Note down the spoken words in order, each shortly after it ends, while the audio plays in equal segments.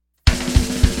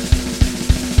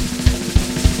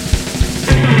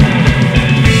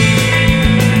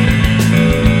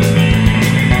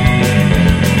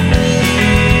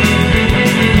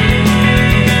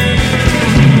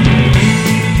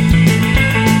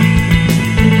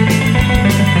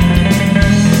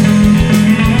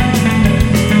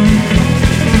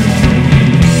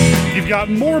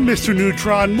Mr.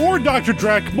 Neutron, more Dr.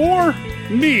 Drek, more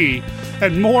me,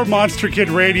 and more Monster Kid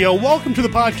Radio. Welcome to the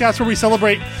podcast where we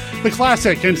celebrate the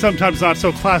classic and sometimes not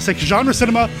so classic genre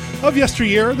cinema of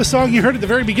yesteryear. The song you heard at the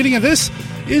very beginning of this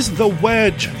is The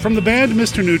Wedge from the band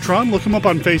Mr. Neutron. Look them up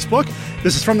on Facebook.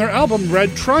 This is from their album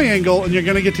Red Triangle, and you're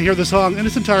going to get to hear the song in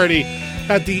its entirety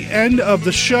at the end of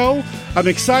the show. I'm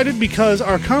excited because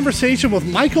our conversation with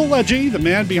Michael Ledge, the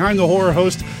man behind the horror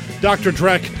host Dr.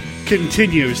 Drek,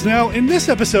 continues. Now, in this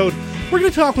episode, we're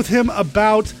going to talk with him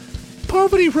about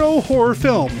Poverty Row horror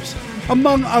films,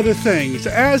 among other things.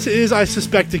 As is, I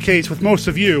suspect, the case with most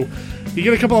of you, you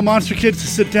get a couple of monster kids to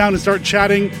sit down and start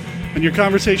chatting, and your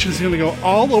conversation is going to go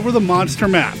all over the monster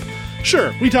map.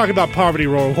 Sure, we talk about Poverty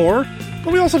Row horror,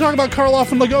 but we also talk about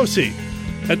Karloff and Lugosi.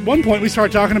 At one point, we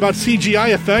start talking about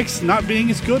CGI effects not being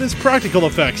as good as practical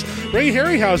effects. Ray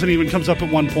Harryhausen even comes up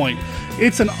at one point.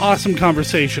 It's an awesome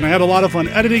conversation. I had a lot of fun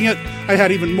editing it. I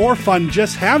had even more fun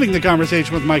just having the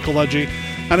conversation with Michael Ledge,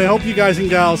 and I hope you guys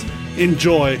and gals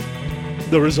enjoy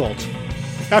the result.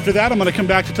 After that, I'm going to come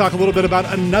back to talk a little bit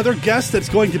about another guest that's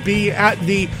going to be at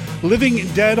the Living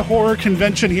Dead Horror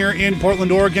Convention here in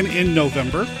Portland, Oregon in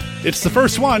November. It's the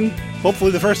first one, hopefully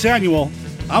the first annual.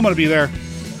 I'm going to be there.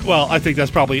 Well, I think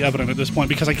that's probably evident at this point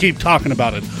because I keep talking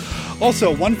about it.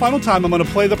 Also, one final time, I'm going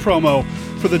to play the promo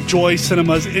for the Joy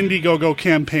Cinemas Indiegogo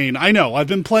campaign. I know, I've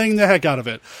been playing the heck out of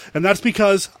it, and that's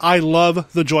because I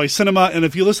love the Joy Cinema, and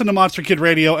if you listen to Monster Kid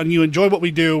Radio and you enjoy what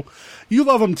we do, you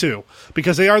love them too,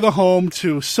 because they are the home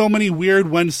to so many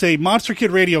weird Wednesday Monster Kid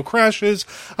Radio crashes.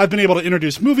 I've been able to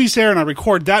introduce movies there, and I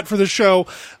record that for the show.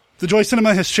 The Joy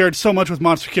Cinema has shared so much with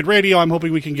Monster Kid Radio, I'm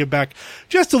hoping we can give back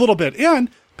just a little bit, and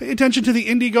pay attention to the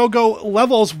Indiegogo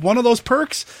levels. One of those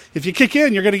perks, if you kick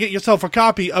in, you're going to get yourself a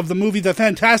copy of the movie The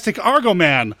Fantastic Argo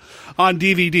Man on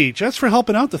DVD, just for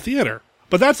helping out the theater.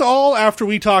 But that's all after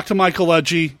we talk to Michael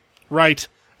Ledge, right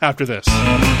after this.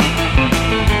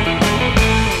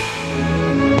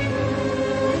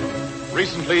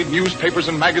 Recently, newspapers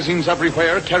and magazines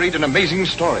everywhere carried an amazing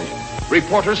story.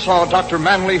 Reporters saw Dr.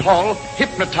 Manly Hall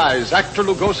hypnotize actor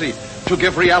Lugosi to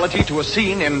give reality to a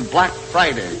scene in Black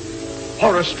Friday.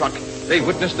 Horror-struck, they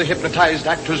witnessed the hypnotized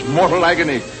actor's mortal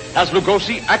agony as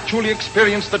Lugosi actually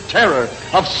experienced the terror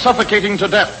of suffocating to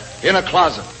death in a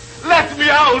closet. Let me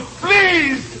out,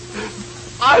 please!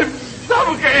 I'm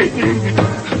suffocating!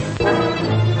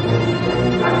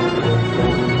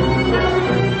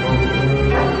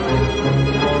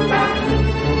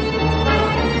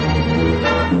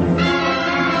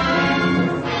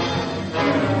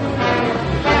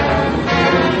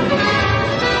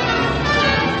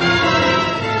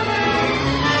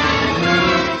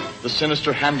 The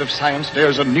sinister hand of science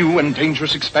dares a new and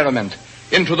dangerous experiment.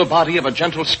 Into the body of a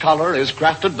gentle scholar is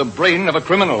grafted the brain of a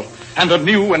criminal, and a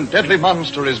new and deadly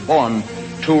monster is born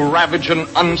to ravage an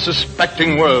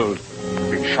unsuspecting world.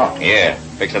 Been shot? Yeah,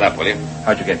 fix it up, will you?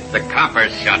 How'd you get it? The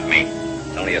coppers shot me.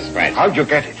 It's only a scratch. How'd you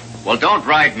get it? Well, don't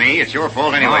ride me. It's your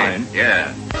fault anyway. Mine?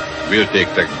 Yeah. We'll take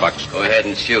the bucks. Go ahead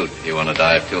and shoot. You want to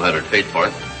dive 200 feet for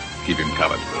it? Keep him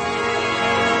covered.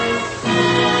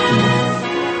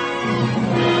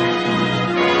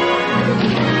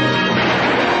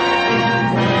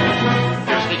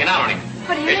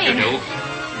 What do you mean? You do.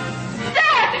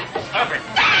 Dad! Stop it.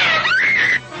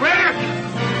 Where?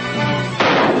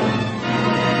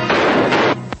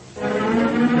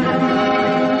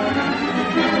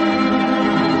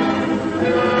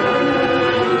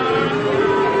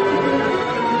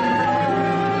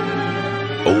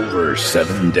 Over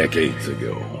 7 decades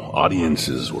ago,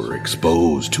 audiences were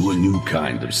exposed to a new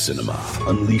kind of cinema,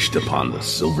 unleashed upon the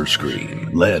silver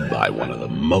screen, led by one of the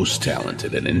most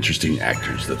talented and interesting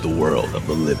actors that the world of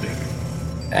the living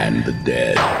and the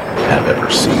dead have ever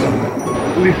seen.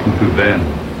 Listen to them.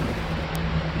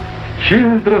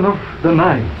 Children of the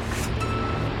night.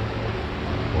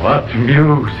 What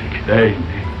music they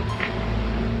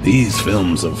make. These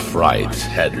films of fright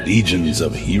had legions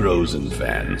of heroes and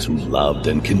fans who loved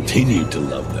and continued to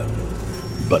love them.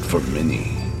 But for many,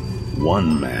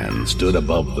 one man stood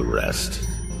above the rest.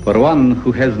 For one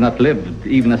who has not lived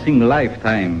even a single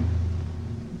lifetime,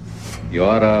 you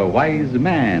are a wise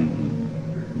man,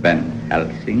 Van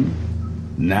Helsing.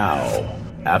 Now,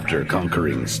 after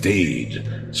conquering stage,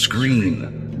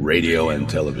 screen, radio, and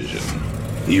television,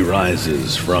 he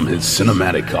rises from his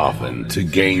cinematic coffin to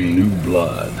gain new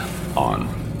blood on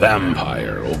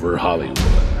Vampire Over Hollywood,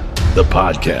 the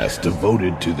podcast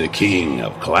devoted to the king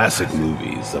of classic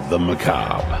movies of the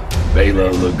macabre,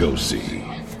 Bela Lugosi.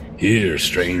 Hear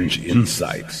strange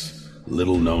insights,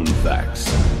 little-known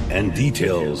facts, and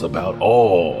details about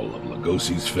all of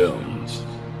Lugosi's films.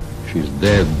 She's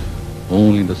dead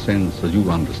only in the sense that you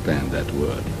understand that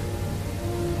word.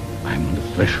 I'm on the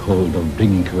threshold of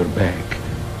bringing her back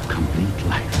to complete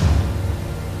life.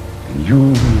 And you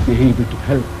will be able to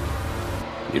help.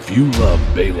 If you love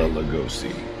Bela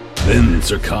Lugosi, then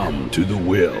succumb to the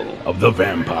will of the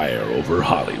vampire over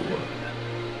Hollywood.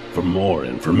 For more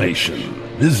information,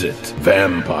 visit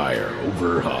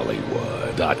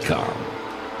vampireoverhollywood.com.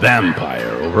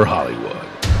 Vampire Over Hollywood,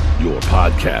 your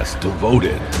podcast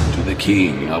devoted to the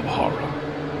king of horror,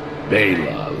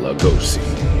 Bela Lugosi.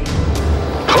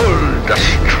 Pull the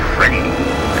string.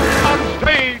 On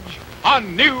stage, a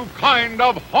new kind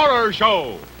of horror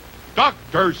show.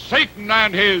 Dr. Satan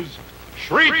and his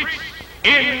Shrieks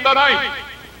in the Night.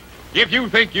 If you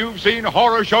think you've seen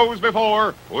horror shows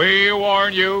before, we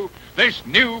warn you, this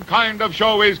new kind of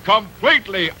show is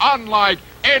completely unlike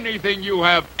anything you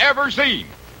have ever seen.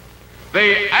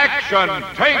 The action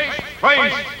takes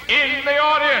place in the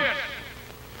audience.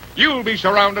 You'll be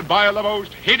surrounded by the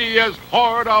most hideous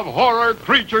horde of horror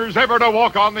creatures ever to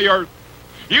walk on the earth.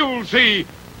 You'll see,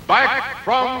 back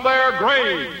from their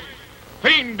graves,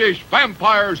 fiendish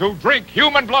vampires who drink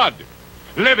human blood,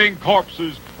 living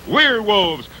corpses,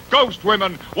 werewolves, ghost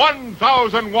women,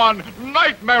 1001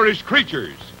 nightmarish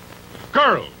creatures.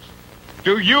 Girls,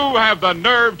 do you have the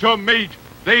nerve to meet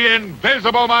the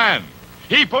Invisible Man?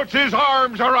 He puts his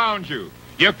arms around you.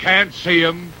 You can't see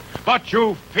him, but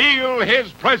you feel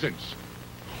his presence.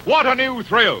 What a new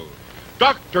thrill.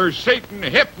 Dr. Satan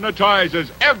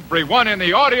hypnotizes everyone in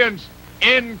the audience,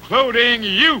 including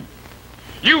you.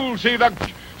 You'll see the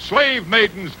slave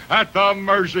maidens at the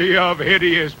mercy of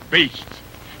hideous beasts,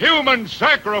 human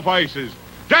sacrifices,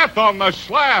 death on the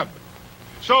slab.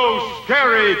 So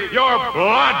scary, your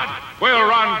blood will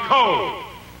run cold.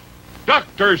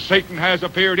 Dr. Satan has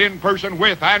appeared in person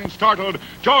with and startled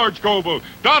George Gobel,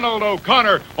 Donald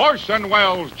O'Connor, Orson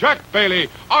Welles, Jack Bailey,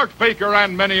 Art Baker,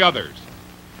 and many others.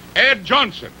 Ed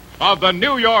Johnson of the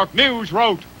New York News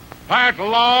wrote, "At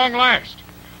long last,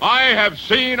 I have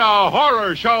seen a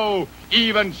horror show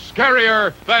even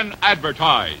scarier than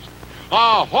advertised.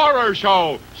 A horror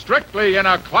show strictly in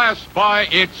a class by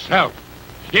itself.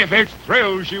 If it's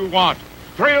thrills you want,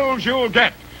 thrills you'll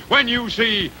get when you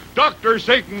see Dr.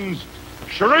 Satan's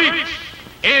Shrieks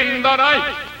in the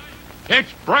Night.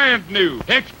 It's brand new.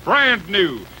 It's brand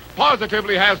new.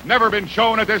 Positively has never been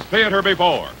shown at this theater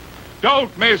before.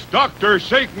 Don't miss Dr.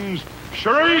 Satan's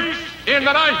Shrieks in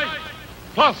the Night.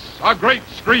 Plus a great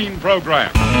screen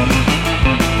program."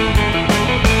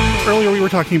 Earlier we were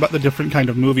talking about the different kind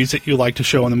of movies that you like to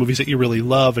show and the movies that you really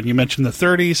love, and you mentioned the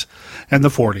 30s and the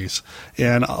 40s.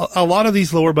 And a lot of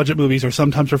these lower budget movies are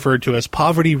sometimes referred to as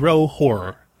poverty row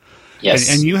horror. Yes.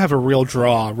 And you have a real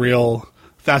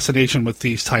fascination with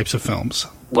these types of films.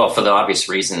 Well, for the obvious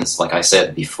reasons, like I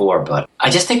said before, but I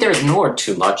just think they're ignored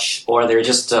too much, or they're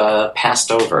just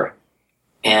passed over.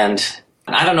 And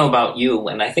I don't know about you,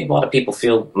 and I think a lot of people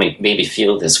maybe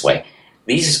feel this way.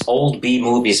 These old B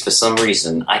movies, for some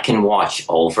reason, I can watch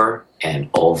over and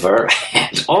over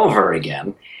and over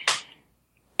again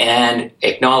and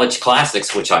acknowledge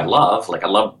classics, which I love. Like, I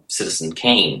love Citizen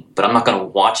Kane, but I'm not going to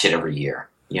watch it every year.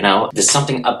 You know, there's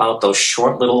something about those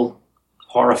short little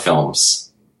horror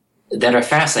films that are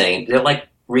fascinating. They're like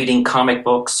reading comic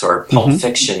books or Pulp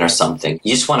Fiction or something.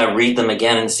 You just want to read them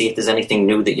again and see if there's anything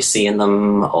new that you see in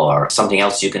them, or something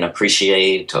else you can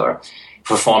appreciate, or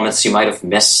performance you might have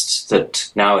missed that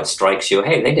now it strikes you,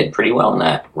 hey, they did pretty well in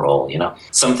that role, you know.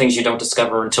 Some things you don't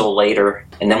discover until later,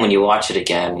 and then when you watch it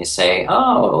again, you say,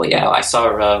 oh, yeah, I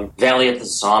saw Valley of the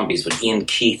Zombies with Ian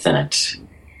Keith in it.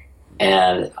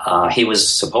 And he was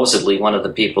supposedly one of the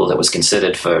people that was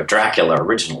considered for Dracula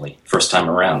originally, first time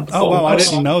around. Oh, wow, I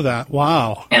didn't know that.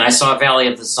 Wow. And I saw Valley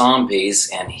of the Zombies,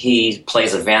 and he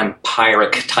plays a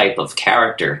vampiric type of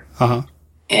character. Uh-huh.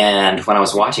 And when I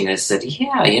was watching it, I said,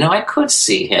 yeah, you know, I could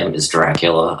see him as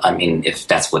Dracula. I mean, if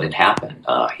that's what had happened.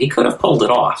 He could have pulled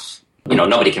it off. You know,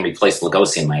 nobody can replace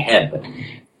Lugosi in my head, but,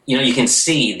 you know, you can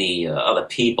see the other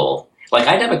people. Like,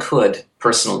 I never could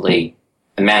personally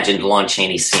imagine Lon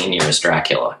Chaney Sr. as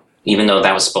Dracula, even though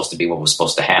that was supposed to be what was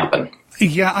supposed to happen.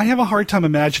 Yeah, I have a hard time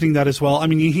imagining that as well. I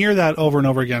mean, you hear that over and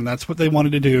over again. That's what they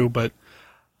wanted to do, but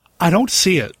I don't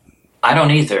see it. I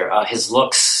don't either. His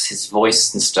looks, his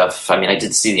voice and stuff. I mean, I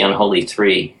did see The Unholy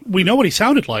Three. We know what he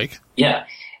sounded like. Yeah,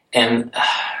 and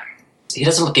he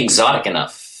doesn't look exotic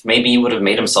enough. Maybe he would have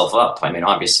made himself up. I mean,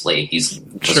 obviously, he's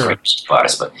just a great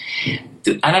artist, but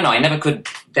I don't know.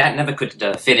 That never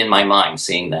could fit in my mind,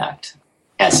 seeing that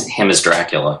as him as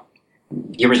Dracula.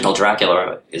 The original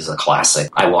Dracula is a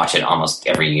classic. I watch it almost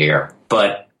every year.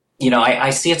 But, you know, I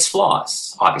see its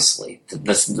flaws, obviously.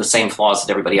 The same flaws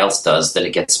that everybody else does, that it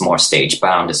gets more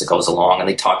stage-bound as it goes along, and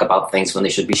they talk about things when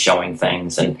they should be showing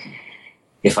things. And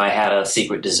If I had a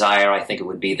secret desire, I think it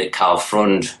would be that Karl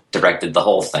Freund directed the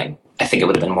whole thing. I think it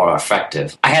would have been more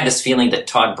effective. I had this feeling that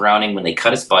Todd Browning, when they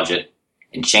cut his budget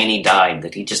and Chaney died,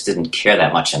 that he just didn't care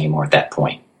that much anymore at that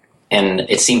point. And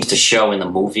it seems to show in the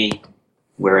movie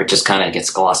where it just kind of gets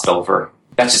glossed over.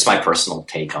 That's just my personal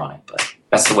take on it, but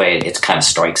that's the way it kind of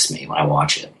strikes me when I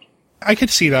watch it. I could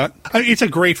see that. It's a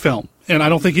great film, and I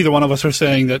don't think either one of us are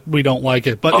saying that we don't like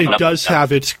it, but it does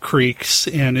have its creaks,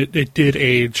 and it did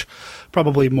age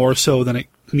probably more so than it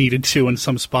needed to in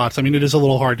some spots. I mean, it is a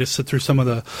little hard to sit through some of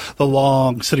the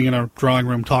long sitting in a drawing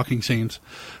room talking scenes.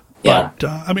 Yeah. But,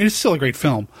 I mean, it's still a great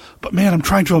film. But, man, I'm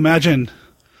trying to imagine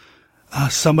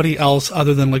somebody else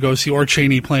other than Lugosi or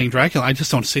Chaney playing Dracula. I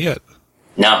just don't see it.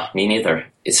 No, me neither.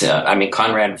 It's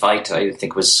Conrad Veidt, I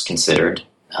think, was considered,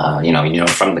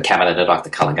 from the Cabinet of Dr.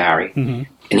 Caligari. Mm-hmm.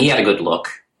 And he had a good look.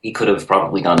 He could have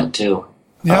probably done it, too.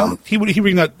 Yeah, he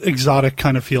bring that exotic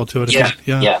kind of feel to it.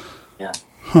 Yeah.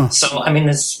 Huh. So, I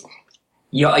mean,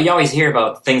 you always hear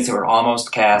about things that were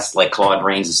almost cast, like Claude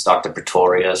Rains as Dr.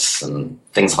 Pretorius and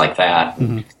things like that.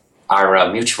 Mm-hmm.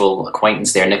 Our mutual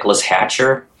acquaintance there, Nicholas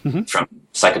Hatcher, from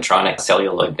Psychotronic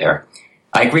Celluloid there.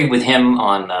 I agree with him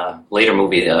on a later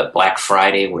movie, Black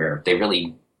Friday, where they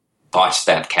really botched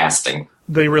that casting.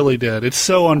 They really did. It's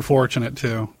so unfortunate,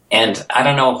 too. And I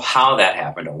don't know how that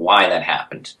happened or why that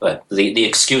happened, but the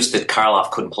excuse that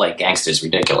Karloff couldn't play gangster is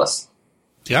ridiculous.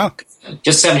 Yeah.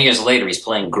 Just 7 years later, he's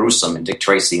playing Gruesome in Dick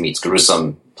Tracy Meets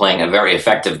Gruesome, playing a very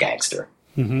effective gangster.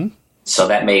 Mm-hmm. So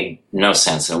that made no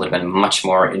sense. It would have been much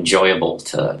more enjoyable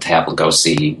to have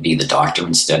Lugosi be the doctor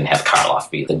instead and have Karloff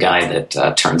be the guy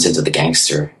that turns into the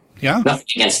gangster. Yeah. Nothing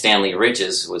against Stanley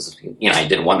Ridges. He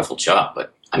did a wonderful job,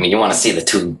 but, I mean, you want to see the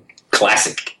two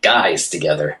classic guys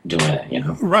together doing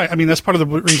it, Right. I mean, that's part of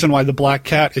the reason why The Black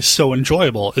Cat is so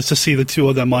enjoyable, is to see the two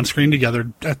of them on screen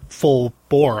together at full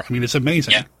bore. I mean, it's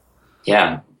amazing.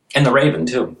 Yeah. And The Raven,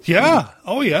 too. Yeah.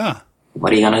 Oh, yeah.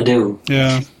 What are you going to do?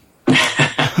 Yeah.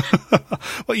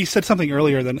 Well, you said something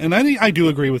earlier and I do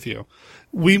agree with you.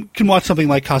 We can watch something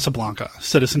like Casablanca,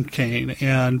 Citizen Kane,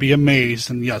 and be amazed,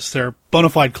 and yes, they're bona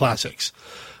fide classics.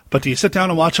 But do you sit down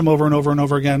and watch them over and over and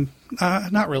over again?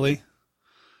 Not really.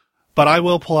 But I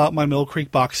will pull out my Mill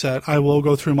Creek box set. I will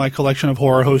go through my collection of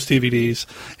Horror Host DVDs,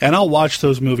 and I'll watch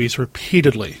those movies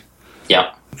repeatedly.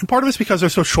 Yeah. And part of it's because they're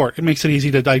so short. It makes it easy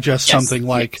to digest something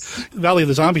like Valley of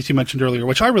the Zombies you mentioned earlier,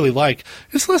 which I really like.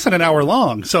 It's less than an hour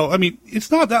long. So, I mean, it's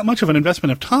not that much of an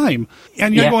investment of time.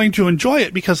 And you're going to enjoy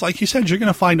it because, like you said, you're going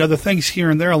to find other things here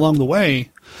and there along the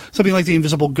way. Something like The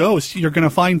Invisible Ghost, you're going to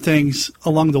find things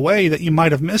along the way that you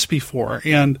might have missed before.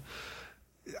 And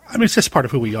I mean, it's just part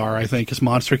of who we are, I think, as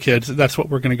monster kids. That's what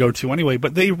we're going to go to anyway.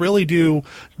 But they really do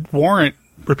warrant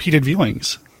repeated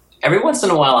viewings. Every once in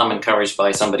a while, I'm encouraged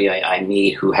by somebody I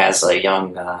meet who has a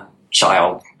young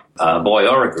child, a boy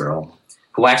or a girl,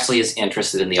 who actually is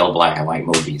interested in the old black and white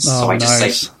movies. Oh, so I just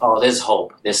nice. say, there's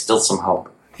hope. There's still some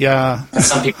hope. Yeah. And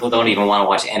some people don't even want to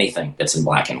watch anything that's in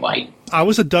black and white. I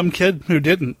was a dumb kid who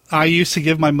didn't. I used to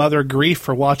give my mother grief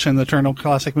for watching the Turner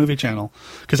Classic Movie Channel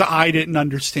because I didn't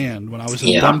understand when I was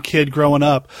a dumb kid growing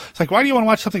up. It's like, why do you want to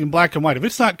watch something in black and white? If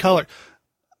it's not color...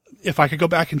 If I could go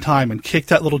back in time and kick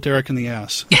that little Derek in the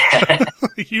ass.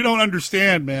 You don't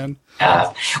understand, man.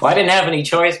 Well, I didn't have any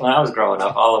choice when I was growing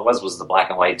up. All it was the black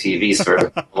and white TVs for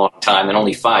a long time and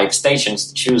only 5 stations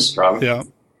to choose from. Yeah.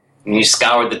 And you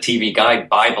scoured the TV Guide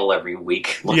Bible every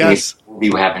week looking at a movie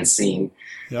you haven't seen.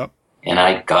 Yep. And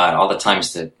all the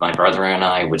times that my brother and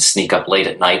I would sneak up late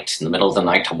at night, in the middle of the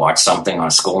night, to watch something on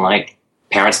a school night.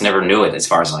 Parents never knew it, as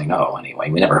far as I know, anyway.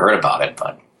 We never heard about it,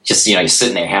 but... Just, you're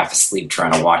sitting there half asleep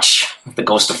trying to watch The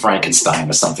Ghost of Frankenstein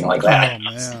or something like that. Oh,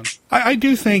 man. I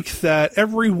do think that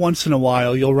every once in a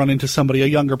while you'll run into somebody, a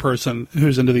younger person,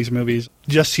 who's into these movies.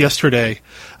 Just yesterday,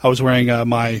 I was wearing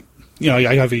I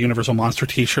have a Universal Monster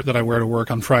t-shirt that I wear to work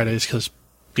on Fridays because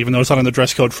even though it's not on the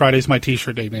dress code, Friday's my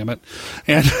t-shirt day, damn it.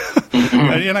 And,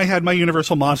 and I had my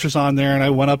Universal Monsters on there, and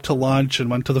I went up to lunch and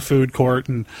went to the food court,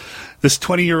 and this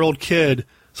 20-year-old kid...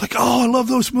 It's like, I love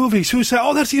those movies. Who said,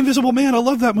 that's The Invisible Man. I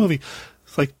love that movie.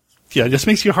 It's like, it just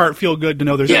makes your heart feel good to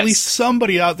know there's at least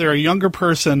somebody out there, a younger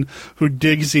person, who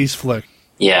digs these flicks.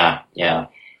 Yeah.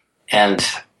 And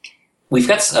we've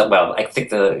got, I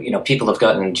think people have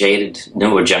gotten jaded,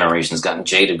 newer generations gotten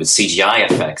jaded with CGI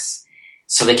effects.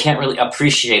 So they can't really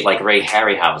appreciate, like, Ray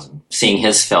Harryhausen, seeing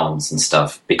his films and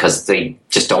stuff, because they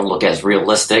just don't look as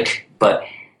realistic. But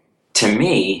to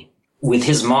me, with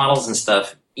his models and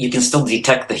stuff, you can still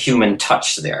detect the human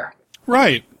touch there.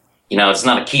 Right. It's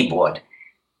not a keyboard.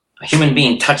 A human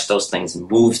being touched those things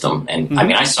and moved them. And, I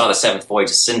mean, I saw The Seventh Voyage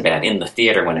of Sinbad in the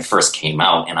theater when it first came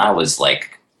out, and I was,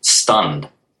 like, stunned.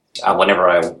 Whenever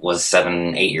I was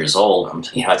 7, 8 years old,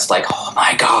 it's like, oh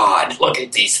my God, look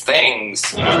at these things.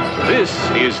 This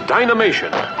is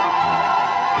Dynamation.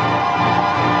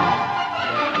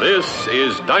 This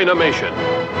is Dynamation.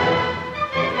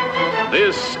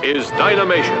 This is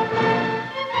Dynamation.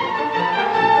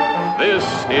 This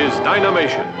is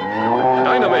Dynamation.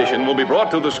 Dynamation will be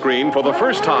brought to the screen for the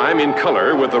first time in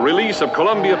color with the release of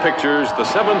Columbia Pictures' The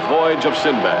Seventh Voyage of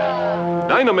Sinbad.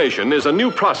 Dynamation is a new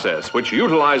process which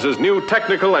utilizes new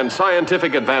technical and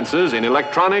scientific advances in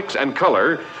electronics and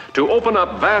color to open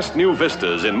up vast new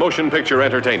vistas in motion picture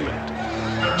entertainment.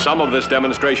 Some of this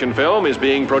demonstration film is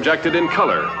being projected in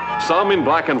color, some in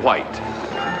black and white.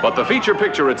 But the feature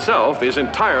picture itself is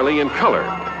entirely in color.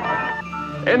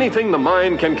 Anything the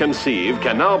mind can conceive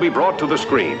can now be brought to the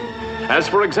screen. As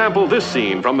for example, this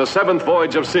scene from The Seventh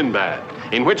Voyage of Sinbad,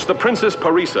 in which the Princess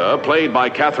Parisa, played by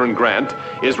Catherine Grant,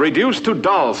 is reduced to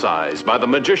doll size by the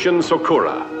magician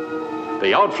Sokura.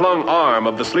 The outflung arm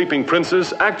of the sleeping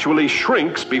princess actually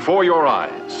shrinks before your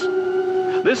eyes.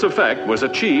 This effect was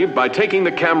achieved by taking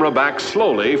the camera back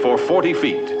slowly for 40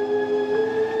 feet.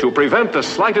 To prevent the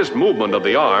slightest movement of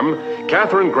the arm,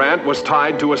 Catherine Grant was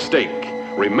tied to a stake,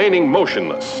 remaining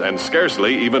motionless and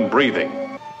scarcely even breathing.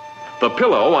 The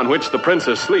pillow on which the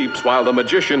princess sleeps while the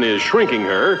magician is shrinking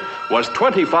her was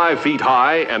 25 feet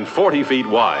high and 40 feet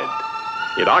wide.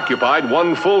 It occupied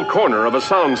one full corner of a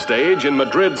soundstage in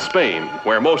Madrid, Spain,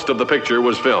 where most of the picture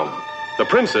was filmed. The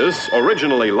princess,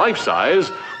 originally life-size,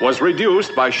 was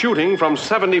reduced by shooting from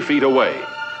 70 feet away.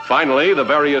 Finally, the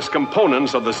various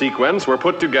components of the sequence were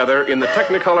put together in the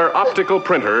Technicolor optical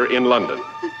printer in London.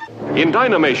 In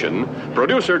Dynamation,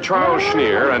 producer Charles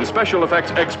Schneer and special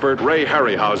effects expert Ray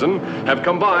Harryhausen have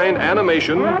combined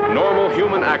animation, normal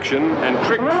human action, and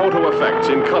trick photo effects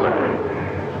in color.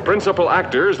 Principal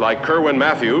actors like Kerwin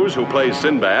Matthews, who plays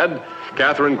Sinbad,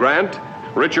 Catherine Grant,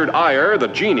 Richard Eyre, the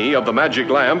genie of the magic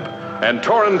lamp, and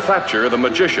Torrin Thatcher, the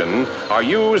magician, are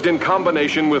used in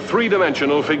combination with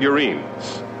three-dimensional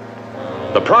figurines.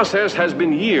 The process has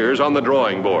been years on the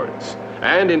drawing boards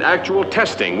and in actual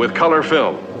testing with color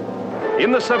film.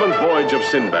 In The Seventh Voyage of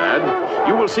Sinbad,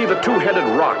 you will see the two-headed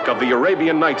roc of the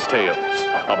Arabian Nights tales,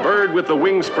 a bird with the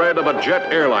wingspread of a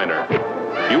jet airliner.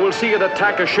 You will see it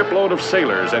attack a shipload of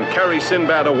sailors and carry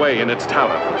Sinbad away in its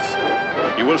talons.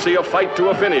 You will see a fight to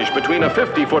a finish between a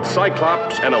 50-foot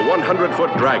Cyclops and a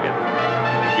 100-foot dragon.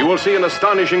 You will see an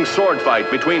astonishing sword fight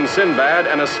between Sinbad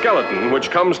and a skeleton which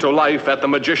comes to life at the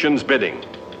magician's bidding.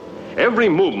 Every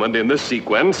movement in this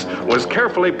sequence was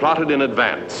carefully plotted in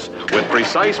advance, with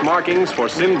precise markings for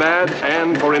Sinbad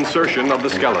and for insertion of the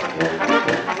skeleton.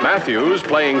 Matthews,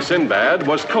 playing Sinbad,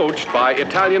 was coached by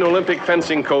Italian Olympic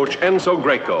fencing coach Enzo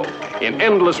Greco in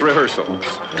endless rehearsals,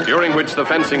 during which the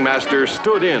fencing master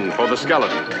stood in for the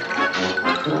skeleton.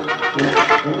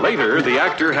 Later, the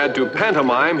actor had to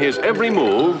pantomime his every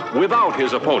move without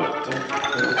his opponent.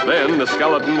 Then the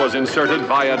skeleton was inserted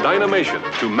via Dynamation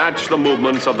to match the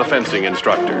movements of the fencing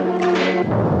instructor.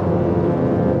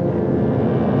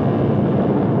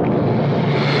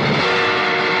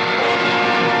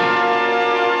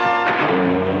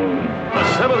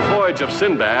 The Seventh Voyage of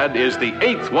Sinbad is the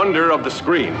eighth wonder of the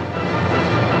screen.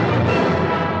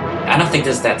 I don't think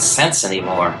there's that sense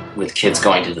anymore with kids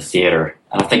going to the theater.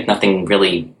 I don't think nothing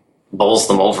really bowls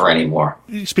them over anymore.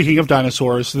 Speaking of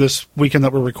dinosaurs, this weekend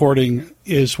that we're recording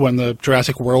is when the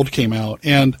Jurassic World came out,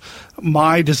 and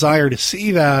my desire to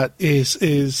see that is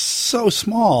so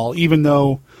small, even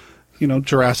though, you know,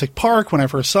 Jurassic Park, when I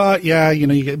first saw it, yeah, you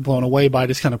know, you get blown away by it.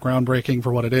 It's kind of groundbreaking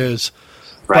for what it is.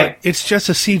 Right. But it's just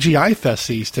a CGI fest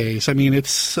these days. I mean,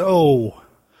 it's so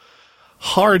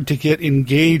hard to get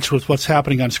engaged with what's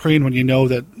happening on screen when you know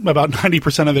that about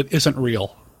 90% of it isn't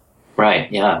real.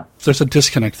 Right, yeah. There's a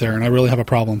disconnect there, and I really have a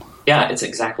problem. Yeah, it's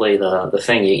exactly the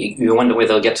thing. You wonder where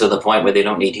they'll get to the point where they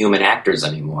don't need human actors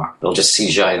anymore. They'll just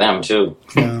CGI them, too.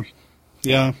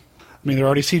 Yeah. I mean, they're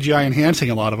already CGI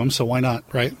enhancing a lot of them, so why not,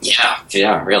 right?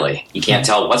 Yeah, really. You can't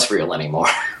tell what's real anymore.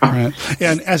 Right.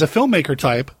 And as a filmmaker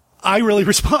type, I really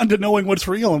respond to knowing what's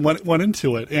real and what went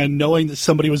into it, and knowing that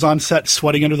somebody was on set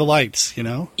sweating under the lights, you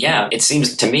know? Yeah, it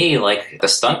seems to me like the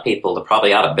stunt people are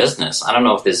probably out of business. I don't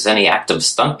know if there's any active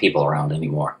stunt people around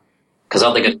anymore, because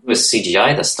all they can do is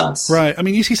CGI the stunts. Right. I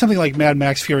mean, you see something like Mad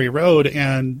Max Fury Road,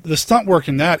 and the stunt work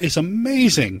in that is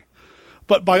amazing.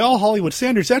 But by all Hollywood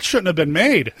standards, that shouldn't have been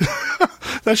made.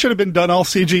 That should have been done all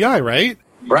CGI, right?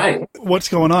 Right. What's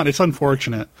going on? It's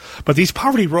unfortunate. But these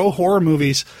Poverty Row horror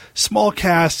movies, small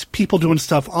cast, people doing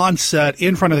stuff on set,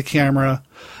 in front of the camera,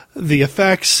 the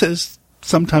effects, as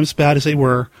sometimes bad as they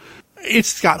were,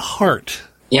 it's got heart.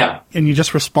 Yeah. And you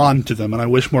just respond to them, and I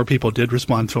wish more people did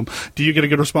respond to them. Do you get a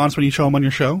good response when you show them on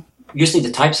your show? Usually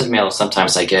the types of mail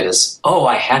sometimes I get is, oh,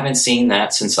 I haven't seen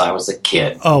that since I was a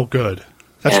kid. Oh, good.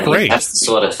 That's great. That's the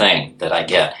sort of thing that I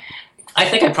get. I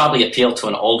think I probably appeal to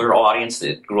an older audience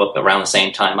that grew up around the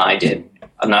same time I did.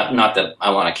 Not that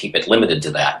I want to keep it limited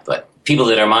to that, but people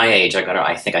that are my age are going to,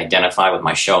 I think, identify with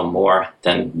my show more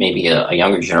than maybe a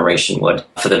younger generation would,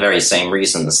 for the very same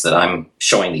reasons that I'm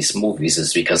showing these movies,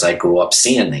 is because I grew up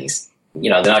seeing these. You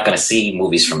know, they're not going to see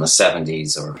movies from the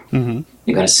 70s, or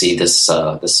you're going to see this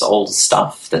old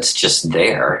stuff that's just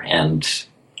there, and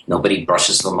nobody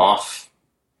brushes them off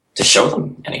to show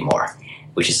them anymore,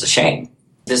 which is a shame.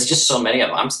 There's just so many of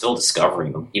them. I'm still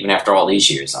discovering them. Even after all these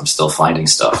years, I'm still finding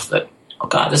stuff that, oh,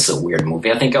 God, this is a weird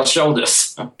movie. I think I'll show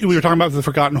this. We were talking about the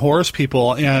Forgotten Horrors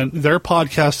people, and their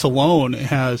podcast alone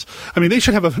has... I mean, they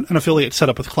should have an affiliate set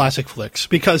up with Classic Flicks,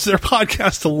 because their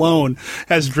podcast alone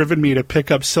has driven me to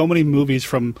pick up so many movies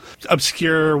from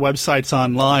obscure websites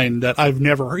online that I've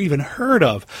never even heard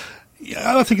of.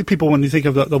 I don't think people, when you think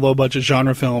of the low-budget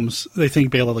genre films, they think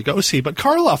Bela Lugosi, but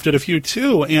Karloff did a few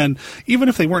too, and even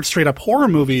if they weren't straight-up horror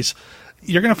movies,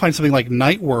 you're going to find something like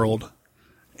Night World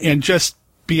and just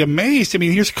be amazed. I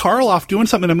mean, here's Karloff doing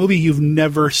something in a movie you've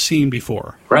never seen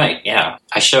before. Right, yeah.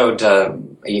 I showed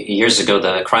years ago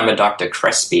the Crime of Dr.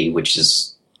 Crespi, which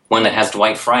is one that has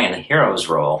Dwight Frye in the hero's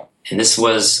role, and this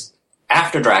was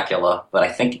after Dracula, but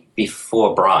I think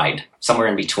before Bride, somewhere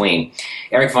in between.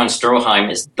 Erich von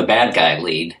Stroheim is the bad guy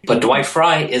lead, but Dwight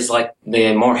Frye is like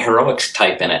the more heroic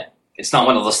type in it. It's not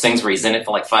one of those things where he's in it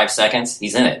for like 5 seconds.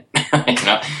 He's in it. You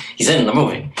know, he's in the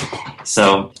movie.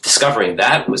 So discovering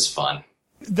that was fun.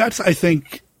 That's, I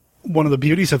think, one of the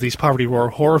beauties of these poverty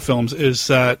horror films is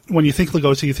that when you think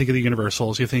Lugosi, you think of the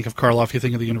Universals. You think of Karloff, you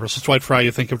think of the Universals. Dwight Frye,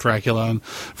 you think of Dracula and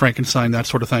Frankenstein, that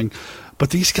sort of thing.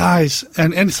 But these guys,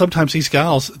 and sometimes these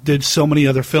gals, did so many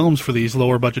other films for these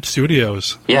lower-budget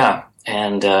studios. Yeah,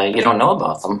 and you don't know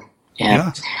about them.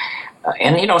 And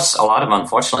you know, a lot of them,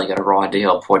 unfortunately, got a raw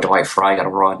deal. Poor Dwight Frye got a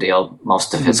raw deal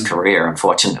most of his career,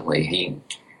 unfortunately.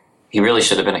 He really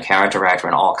should have been a character actor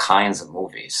in all kinds of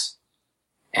movies.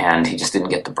 And he just didn't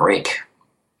get the break.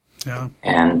 Yeah.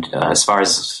 And as far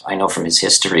as I know from his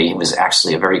history, he was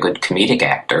actually a very good comedic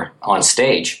actor on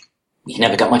stage. He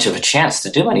never got much of a chance to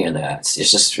do any of that.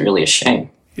 It's just really a shame.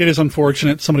 It is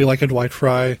unfortunate. Somebody like a Dwight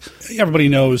Frye, everybody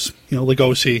knows, you know,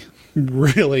 Lugosi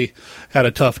really had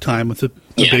a tough time with the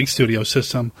big studio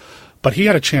system. But he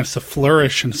had a chance to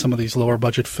flourish in some of these lower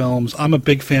budget films. I'm a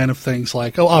big fan of things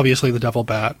like, obviously The Devil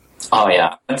Bat. Oh,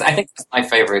 yeah. I think that's my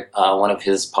favorite, one of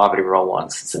his poverty role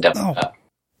ones. It's The Devil Bat.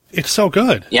 It's so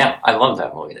good. Yeah, I love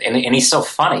that movie. And he's so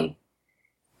funny.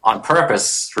 On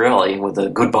purpose, really, with the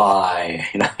goodbye.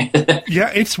 You know? Yeah,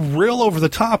 it's real over the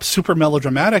top, super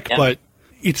melodramatic, but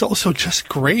it's also just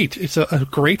great. It's a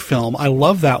great film. I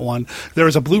love that one. There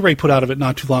was a Blu-ray put out of it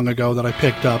not too long ago that I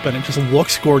picked up, and it just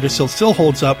looks gorgeous. It still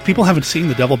holds up. People haven't seen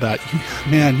The Devil Bat.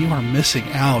 Man, you are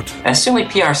missing out. That's the only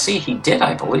PRC he did,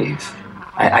 I believe.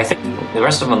 I think the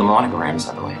rest of them are the monograms,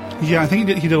 I believe. Yeah, I think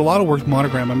he did a lot of work with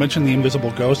Monogram. I mentioned The Invisible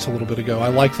Ghost a little bit ago. I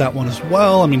like that one as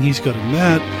well. I mean, he's good in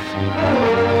that.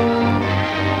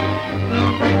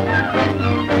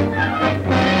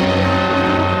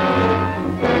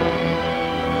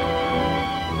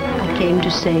 I came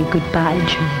to say goodbye,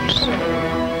 Jules.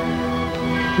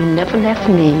 You never left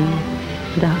me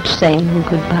without saying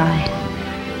goodbye.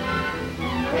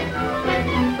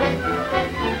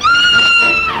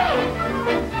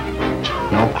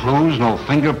 No clues, no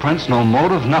fingerprints, no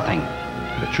motive, nothing.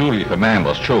 But surely if a man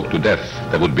was choked to death,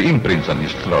 there would be imprints on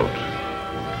his throat.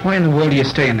 Why in the world do you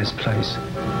stay in this place?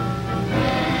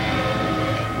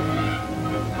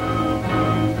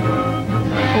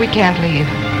 We can't leave.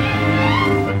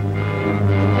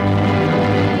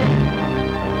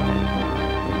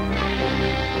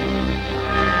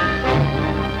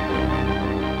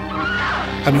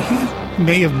 I mean, he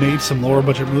may have made some lower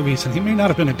budget movies, and he may not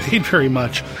have been paid very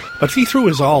much, but he threw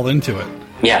his all into it.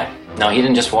 Yeah. No, he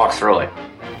didn't just walk through it.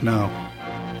 No.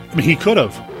 I mean, he could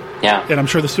have. Yeah. And I'm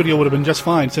sure the studio would have been just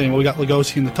fine saying, well, we got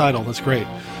Lugosi in the title. That's great.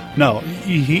 No,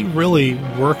 he really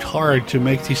worked hard to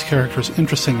make these characters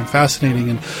interesting and fascinating.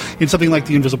 And in something like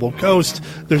The Invisible Ghost,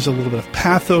 there's a little bit of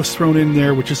pathos thrown in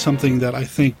there, which is something that I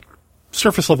think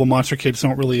surface-level monster kids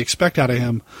don't really expect out of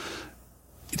him.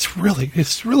 It's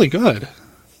really good.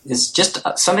 It's just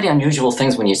so many unusual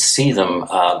things when you see them,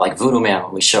 like Voodoo Man,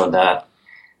 when we showed that.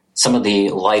 Some of the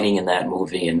lighting in that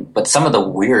movie, but some of the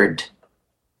weird,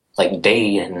 like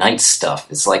day and night stuff.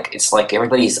 It's like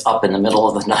everybody's up in the middle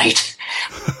of the night,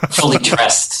 fully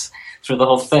dressed through the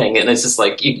whole thing, and it's just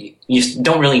like you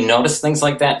don't really notice things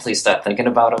like that until you start thinking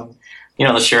about them. You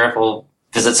know, the sheriff will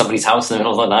visit somebody's house in the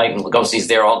middle of the night, and Lugosi's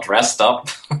there all dressed up.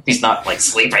 He's not, like,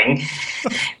 sleeping.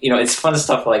 It's fun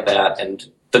stuff like that. And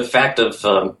the fact of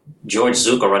George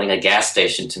Zucco running a gas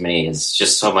station to me is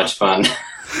just so much fun.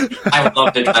 I would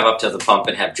love to drive up to the pump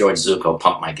and have George Zucco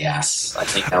pump my gas. I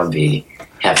think that would be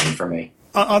heaven for me.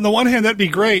 On the one hand, that'd be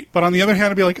great, but on the other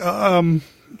hand, I'd be like,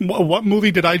 what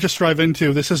movie did I just drive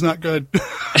into? This is not good.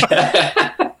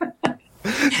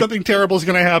 Something terrible is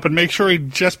going to happen. Make sure he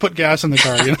just put gas in the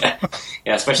car.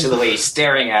 Yeah, especially the way he's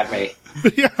staring at me.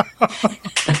 Yeah.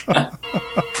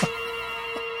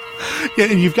 Yeah,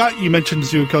 and you mentioned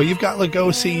Zucco, you've got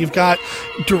Lugosi, you've got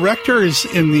directors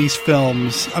in these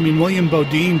films. I mean, William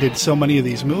Bodine did so many of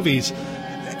these movies.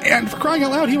 And for crying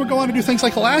out loud, he would go on to do things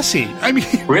like Lassie. I mean...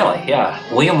 Really, yeah.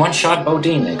 William One-Shot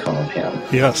Bodine, they called him.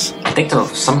 Yes. I think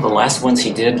some of the last ones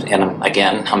he did, and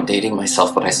again, I'm dating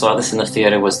myself, but I saw this in the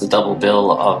theater, was the double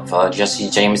bill of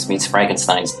Jesse James Meets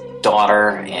Frankenstein's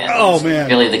Daughter and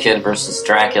Billy the Kid versus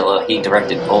Dracula. He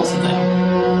directed both of them.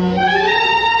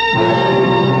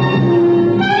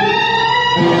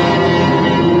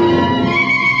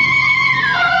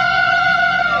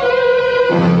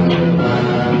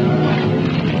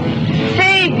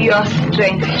 Your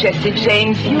strength, Jesse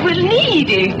James. You will need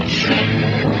it.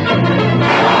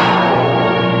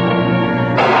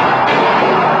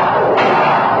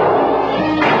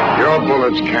 Your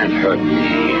bullets can't hurt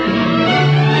me.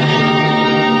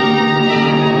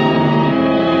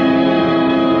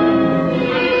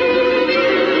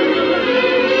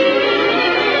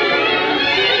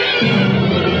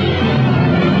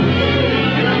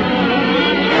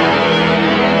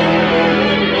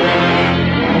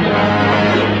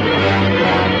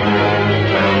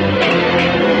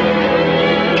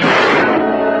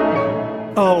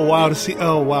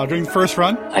 Wow, during the first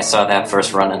run? I saw that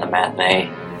first run in the matinee.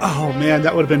 Oh, man,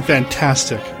 that would have been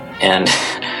fantastic. And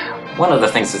one of the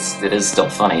things that is still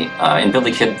funny, in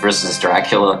Billy Kid versus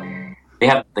Dracula, they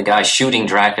have the guy shooting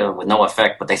Dracula with no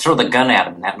effect, but they throw the gun at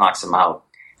him, and that knocks him out.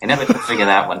 I never could figure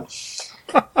that one.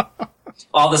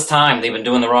 All this time, they've been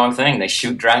doing the wrong thing. They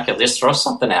shoot Dracula, just throw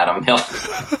something at him, he'll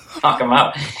knock him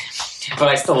out. But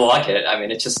I still like it. I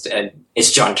mean,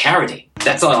 it's John Carradine.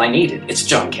 That's all I needed. It's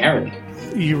John Carradine.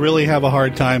 You really have a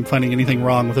hard time finding anything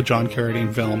wrong with a John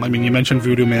Carradine film. I mean, you mentioned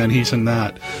Voodoo Man, he's in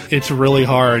that. It's really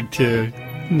hard to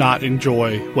not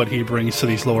enjoy what he brings to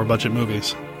these lower budget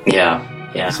movies. Yeah.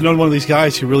 He's another one of these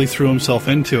guys who really threw himself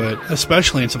into it,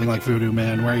 especially in something like Voodoo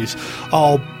Man, where he's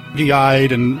all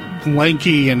big-eyed and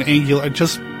lanky and angular.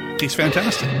 He's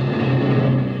fantastic.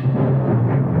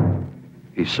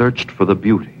 He searched for the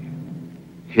beauty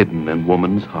hidden in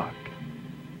woman's heart.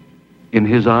 In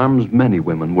his arms, many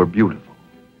women were beautiful.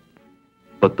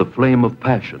 But the flame of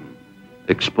passion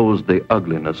exposed the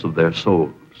ugliness of their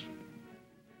souls.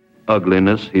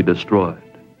 Ugliness he destroyed.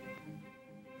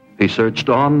 He searched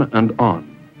on and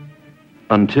on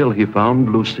until he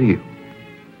found Lucille.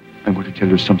 I'm going to tell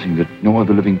you something that no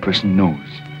other living person knows.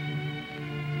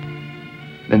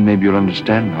 Then maybe you'll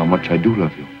understand how much I do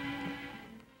love you.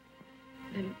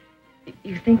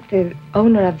 You think the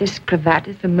owner of this cravat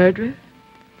is the murderer?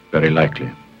 Very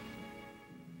likely.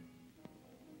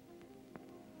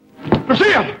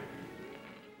 Lucille!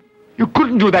 You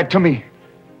couldn't do that to me.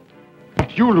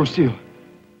 Not you, Lucille.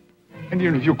 And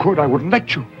even if you could, I wouldn't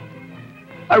let you.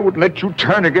 I would let you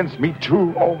turn against me,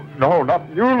 too. Oh, no, not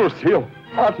you, Lucille.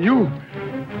 Not you.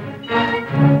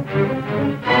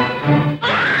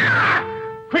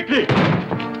 Quickly!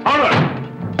 Honor!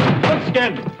 Once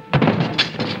again!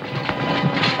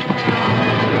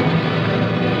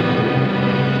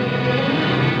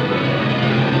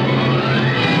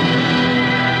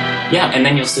 Yeah, and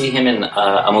then you'll see him in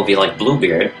a movie like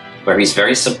Bluebeard, where he's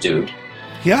very subdued.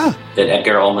 Yeah. That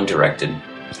Edgar Ullman directed.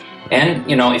 And,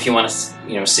 if you want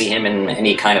to, see him in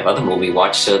any kind of other movie,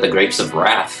 watch The Grapes of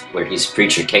Wrath, where he's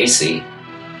Preacher Casey.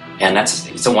 And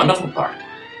it's a wonderful part.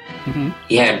 Mm-hmm.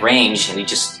 He had range, and he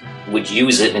just would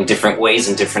use it in different ways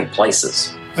in different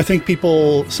places. I think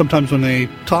people, sometimes when they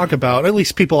talk about, at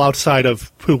least people outside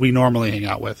of who we normally hang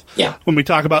out with, when we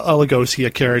talk about Lugosi,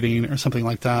 a Carradine, or something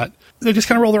like that, they just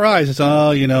kind of roll their eyes. It's,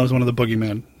 it's one of the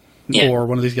boogeymen. Yeah. Or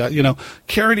one of these guys.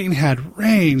 Carradine had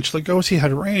range. Lugosi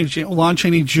had range. Lon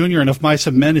Chaney Jr. in Of Mice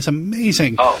and Men is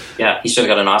amazing. Oh, yeah. He should have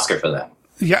got an Oscar for that.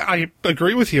 Yeah, I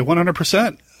agree with you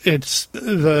 100%. It's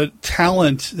the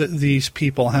talent that these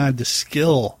people had, the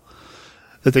skill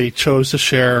that they chose to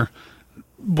share,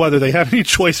 whether they had any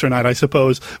choice or not, I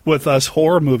suppose, with us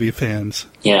horror movie fans.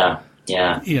 Yeah.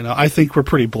 I think we're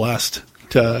pretty blessed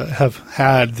to have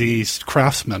had these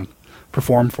craftsmen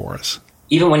perform for us.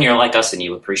 Even when you're like us and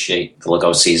you appreciate the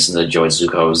Lugosis and the George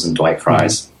Zuccos and Dwight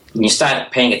Frys, you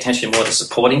start paying attention more to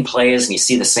supporting players, and you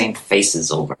see the same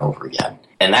faces over and over again.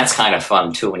 And that's kind of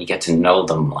fun, too, when you get to know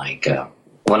them. Like,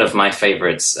 one of my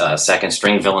favorites,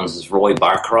 second-string villains is Roy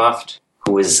Barcroft,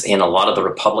 who is in a lot of the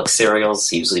Republic serials.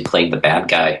 He usually played the bad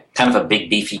guy, kind of a big,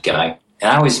 beefy guy. And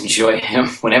I always enjoy him.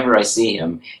 Whenever I see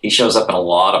him, he shows up in a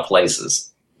lot of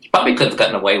places. He probably could have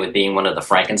gotten away with being one of the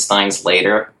Frankensteins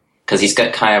later, because he's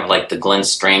got kind of like the Glenn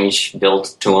Strange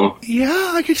build to him.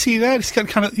 Yeah, I could see that.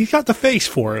 He's got the face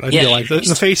for it, I feel like.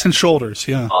 The face and shoulders,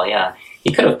 yeah. Oh, yeah.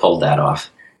 He could have pulled that off.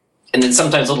 And then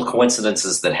sometimes little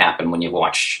coincidences that happen when you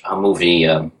watch a movie.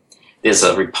 There's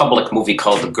a Republic movie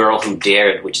called The Girl Who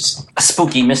Dared, which is a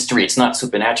spooky mystery. It's not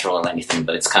supernatural or anything,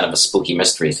 but it's kind of a spooky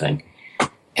mystery thing.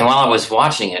 And while I was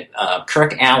watching it,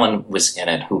 Kirk Allen was in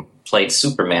it, who played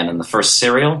Superman in the first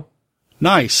serial.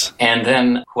 Nice. And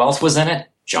then who else was in it?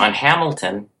 John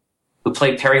Hamilton, who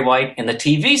played Perry White in the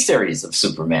TV series of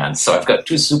Superman. So I've got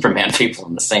two Superman people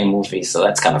in the same movie, so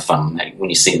that's kind of fun when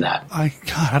you see that. I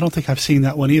don't think I've seen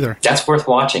that one either. That's worth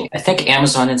watching. I think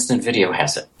Amazon Instant Video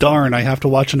has it. Darn, I have to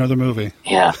watch another movie.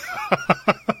 Yeah.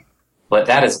 But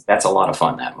that's a lot of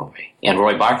fun, that movie. And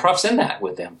Roy Barcroft's in that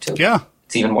with them, too. Yeah.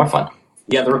 It's even more fun.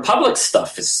 Yeah, the Republic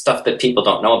stuff is stuff that people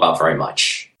don't know about very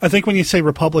much. I think when you say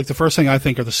Republic, the first thing I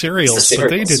think are the serials. But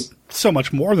they did so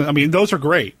much more than... I mean, those are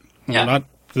great. Yeah.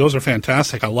 Those are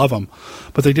fantastic. I love them.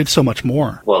 But they did so much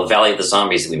more. Well, Valley of the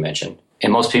Zombies we mentioned.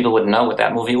 And most people wouldn't know what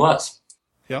that movie was.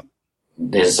 Yep.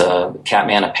 There's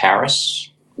Catman of Paris.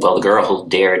 Well, The Girl Who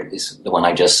Dared is the one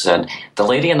I just said. The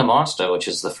Lady and the Monster, which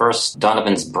is the first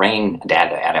Donovan's Brain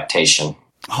adaptation.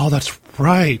 Oh, that's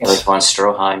right. Eric von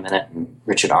Stroheim in it, and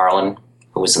Richard Arlen,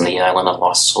 who was in The Island of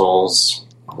Lost Souls.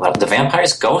 Well, The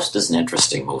Vampire's Ghost is an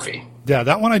interesting movie. Yeah,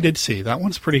 that one I did see. That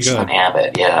one's pretty good. John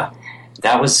Abbott, yeah.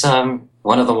 That was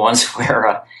one of the ones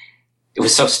where it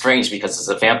was so strange because it's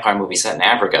a vampire movie set in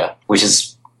Africa, which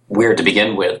is weird to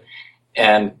begin with.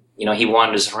 And, you know, he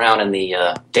wanders around in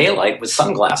the daylight with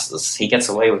sunglasses. He gets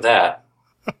away with that.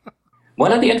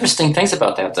 One of the interesting things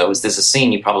about that, though, is there's a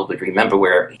scene you probably remember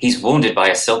where he's wounded by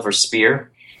a silver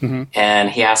spear, and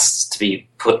he asks to be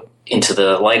put into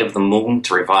the light of the moon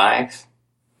to revive.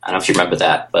 I don't know if you remember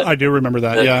that. But I do remember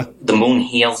that, yeah. The moon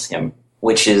heals him,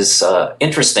 which is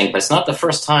interesting, but it's not the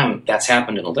first time that's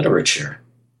happened in literature.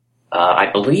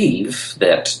 I believe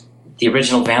that the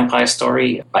original vampire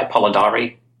story by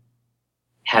Polidori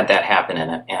had that happen in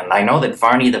it. And I know that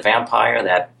Varney the Vampire,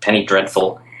 that Penny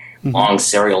Dreadful long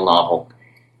serial novel,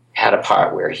 had a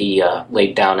part where he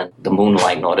laid down in the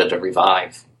moonlight in order to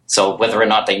revive. So whether or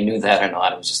not they knew that or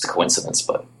not, it was just a coincidence,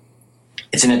 but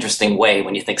it's an interesting way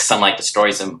when you think sunlight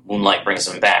destroys him, moonlight brings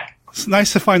him back. It's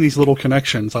nice to find these little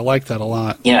connections. I like that a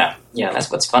lot. Yeah, that's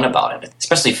what's fun about it.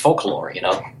 Especially folklore, you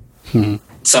know.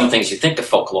 Some things you think of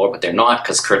folklore, but they're not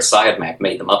because Kurt Siodmak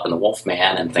made them up in The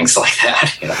Wolfman and things like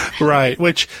that. You know? Right,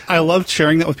 which I love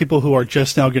sharing that with people who are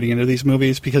just now getting into these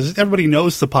movies because everybody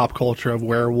knows the pop culture of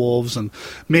werewolves and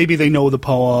maybe they know the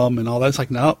poem and all that. It's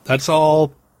like, no, that's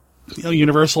all... You know,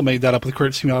 Universal made that up with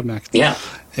Kurt Siodmak. Yeah.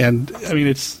 And, I mean,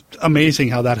 it's amazing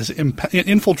how that has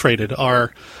infiltrated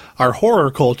our horror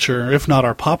culture, if not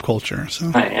our pop culture. So.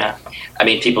 Right, yeah. I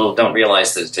mean, people don't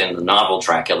realize that in the novel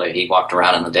Dracula, he walked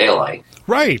around in the daylight.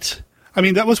 Right. I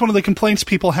mean, that was one of the complaints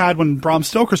people had when Bram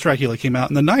Stoker's Dracula came out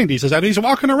in the 90s, is that he's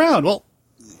walking around. Well,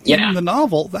 in the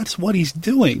novel, that's what he's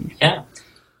doing. Yeah.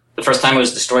 The first time it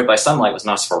was destroyed by sunlight was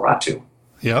Nosferatu.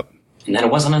 Yep. And then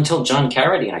it wasn't until John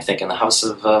Carradine, I think, in the House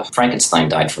of Frankenstein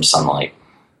died from sunlight.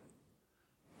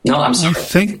 No, I'm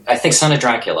sorry. I think Son of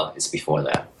Dracula is before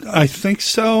that. I think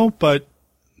so, but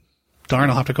darn,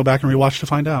 I'll have to go back and rewatch to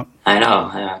find out. I know.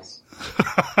 Yeah.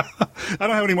 I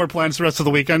don't have any more plans the rest of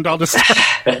the weekend. I'll just...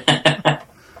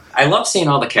 I love seeing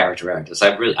all the character actors.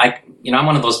 I'm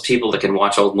one of those people that can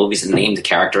watch old movies and name the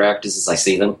character actors as I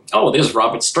see them. Oh, there's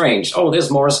Robert Strange. Oh,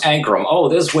 there's Morris Ankrum. Oh,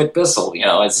 there's Whit Bissell. You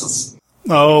know, it's just...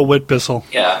 Oh, Whit Bissell.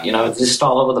 Yeah, you know, it's just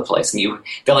all over the place. And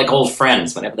they're like old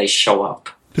friends whenever they show up.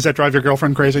 Does that drive your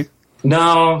girlfriend crazy?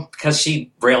 No, because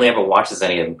she rarely ever watches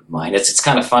any of mine. It's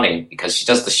kind of funny because she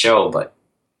does the show, but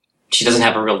she doesn't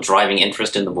have a real driving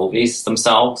interest in the movies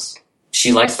themselves.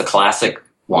 She likes the classic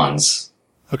ones.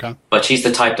 Okay. But she's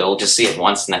the type that will just see it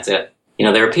once and that's it. You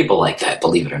know, there are people like that,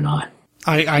 believe it or not.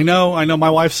 I know my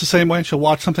wife's the same way. She'll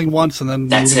watch something once and then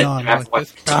that's moving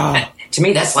it. on. To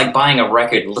me, that's like buying a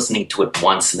record and listening to it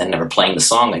once and then never playing the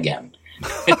song again.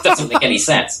 It doesn't make any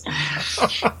sense.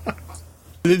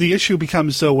 The issue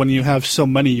becomes so when you have so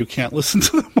many, you can't listen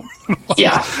to them more than once.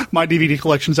 Yeah. My DVD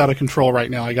collection's out of control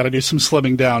right now. I got to do some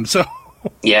slimming down. So.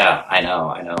 Yeah, I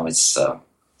know. It's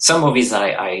Some movies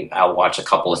I'll watch a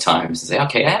couple of times and say,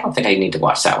 okay, I don't think I need to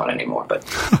watch that one anymore. But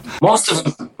most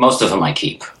of them I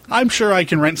keep. I'm sure I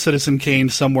can rent Citizen Kane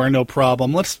somewhere, no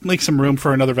problem. Let's make some room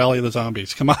for another Valley of the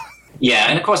Zombies. Come on. Yeah,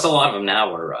 and of course a lot of them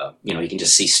now are, you can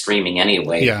just see streaming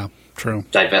anyway. Yeah, true.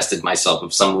 Divested myself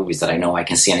of some movies that I know I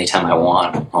can see anytime I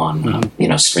want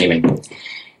on, streaming.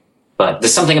 But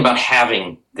there's something about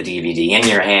having the DVD in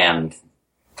your hand.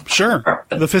 Sure.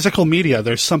 The physical media,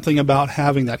 there's something about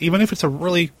having that. Even if it's a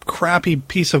really crappy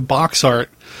piece of box art,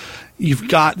 you've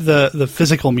got the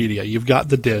physical media, you've got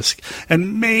the disc,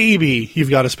 and maybe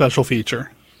you've got a special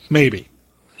feature. Maybe.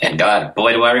 And God,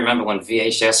 boy, do I remember when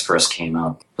VHS first came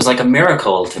out. It was like a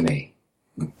miracle to me.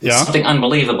 Yeah. Something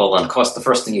unbelievable, and of course the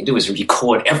first thing you do is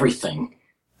record everything.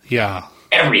 Yeah.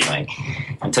 Everything.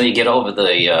 Until you get over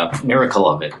the miracle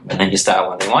of it. And then you start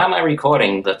wondering, why am I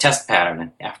recording the test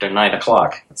pattern after 9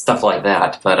 o'clock? Stuff like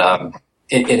that. But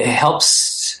it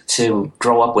helps to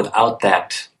grow up without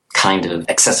that kind of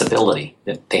accessibility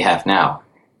that they have now.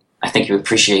 I think you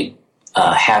appreciate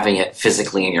having it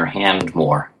physically in your hand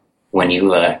more when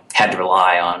you had to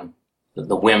rely on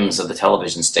the whims of the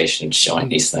television station showing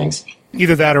these things.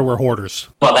 Either that or we're hoarders.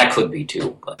 Well, that could be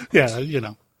too. But.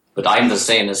 Yeah, But I'm the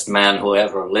sanest man who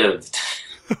ever lived,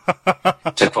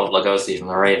 to quote Lugosi from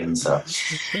The Raven. So,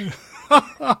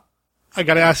 I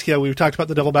got to ask you, we talked about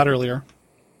the Devil Bat earlier.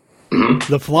 Mm-hmm.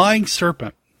 The Flying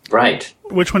Serpent. Right.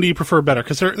 Which one do you prefer better?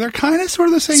 Because they're kind of sort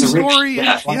of the same story.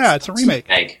 Yeah, it's a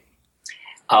remake.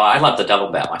 I love the Devil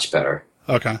Bat much better.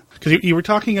 Okay. Because you were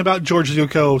talking about George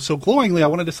Zucco so glowingly. I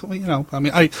wanted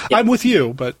to, I'm with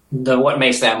you, but... What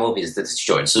makes that movie is that it's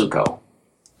George Zucco.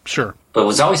 Sure. But what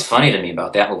was always funny to me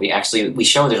about that movie, actually, we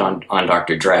showed it on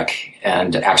Dr. Drek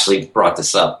and actually brought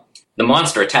this up. The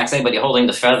monster attacks anybody holding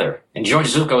the feather. And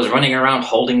George Zucco is running around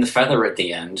holding the feather at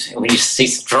the end. And when he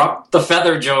says, drop the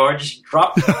feather, George.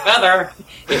 Drop the feather.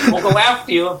 It will go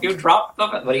after you if you drop the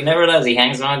feather. But he never does. He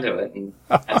hangs on to it. And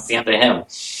that's the end of him.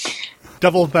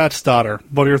 Devil Bat's Daughter.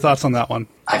 What are your thoughts on that one?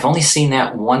 I've only seen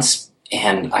that once,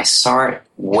 and I saw it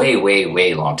way, way,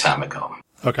 way long time ago.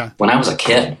 Okay. When I was a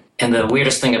kid. And the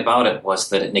weirdest thing about it was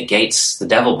that it negates the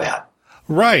Devil Bat.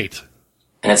 Right.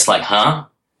 And it's like, huh?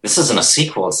 This isn't a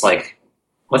sequel. It's like,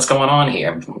 what's going on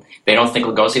here? They don't think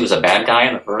Lugosi was a bad guy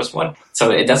in the first one?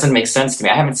 So it doesn't make sense to me.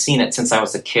 I haven't seen it since I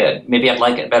was a kid. Maybe I'd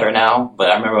like it better now,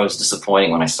 but I remember it was disappointing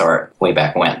when I saw it way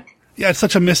back when. Yeah, it's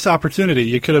such a missed opportunity.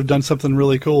 You could have done something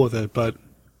really cool with it, but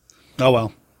oh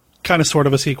well. Kind of sort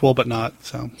of a sequel, but not,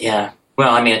 so. Yeah.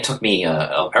 Well, I mean, it took me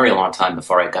a very long time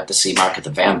before I got to see Mark of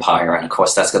the Vampire, and of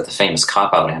course that's got the famous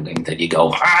cop-out ending that you go,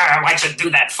 why'd you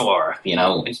do that for?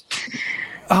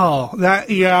 Oh, that,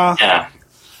 yeah. Yeah.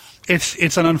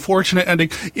 It's an unfortunate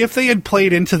ending. If they had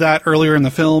played into that earlier in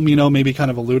the film, maybe kind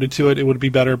of alluded to it, it would be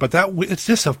better, but it's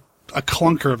just a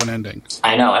clunker of an ending.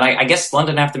 I know, and I guess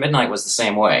London After Midnight was the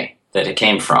same way that it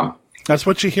came from. That's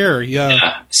what you hear,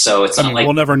 yeah. So it's not like...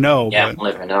 We'll never know. Yeah,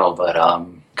 we'll never know, but...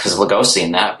 Because Lugosi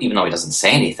in that, even though he doesn't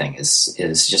say anything, is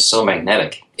just so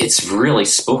magnetic. It's really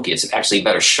spooky. It's actually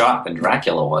better shot than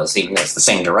Dracula was, even though it's the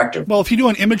same director. Well, if you do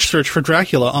an image search for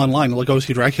Dracula online,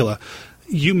 Lugosi Dracula,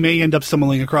 you may end up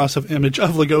stumbling across an image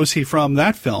of Lugosi from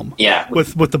that film. Yeah.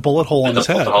 With the bullet hole in his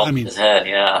head. In his head,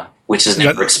 yeah. Which is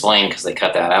never explained because they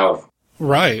cut that out.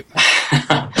 Right.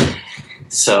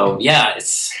 So, yeah,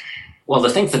 it's... Well, the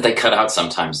things that they cut out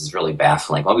sometimes is really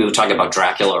baffling. Well, we were talking about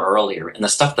Dracula earlier, and the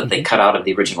stuff that they cut out of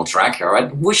the original Dracula,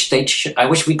 I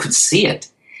wish we could see it.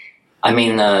 I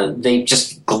mean, they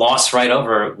just gloss right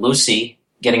over Lucy,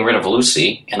 getting rid of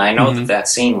Lucy, and I know that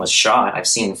scene was shot. I've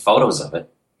seen photos of it.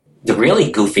 The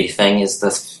really goofy thing is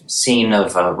the scene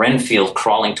of Renfield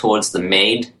crawling towards the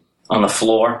maid on the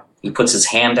floor. He puts his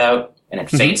hand out, and it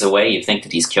fades away. You think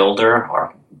that he's killed her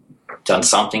or done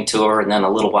something to her, and then a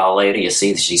little while later you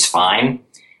see that she's fine.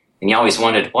 And you always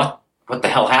wondered, what the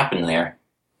hell happened there?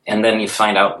 And then you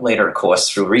find out later, of course,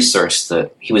 through research,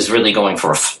 that he was really going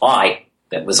for a fly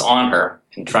that was on her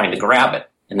and trying to grab it.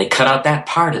 And they cut out that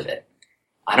part of it.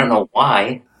 I don't know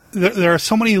why. There are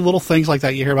so many little things like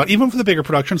that you hear about, even for the bigger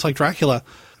productions like Dracula.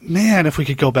 Man, if we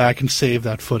could go back and save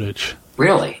that footage.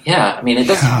 Really? Yeah. I mean, it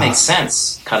doesn't make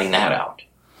sense cutting that out.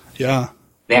 Yeah.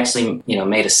 They actually,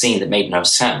 made a scene that made no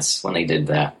sense when they did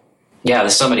that. Yeah,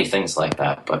 there's so many things like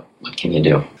that, but what can you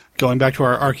do? Going back to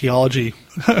our archaeology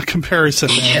comparison,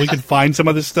 we could find some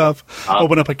of this stuff,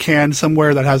 open up a can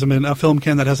somewhere that hasn't been, a film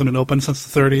can that hasn't been opened since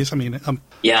the 30s. I mean...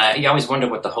 yeah, you always wonder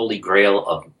what the holy grail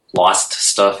of lost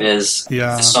stuff is.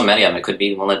 Yeah. There's so many of them. It could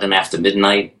be London After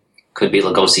Midnight. Could be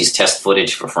Lugosi's test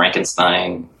footage for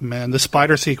Frankenstein. Man, the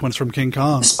spider sequence from King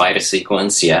Kong. The spider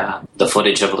sequence, yeah. The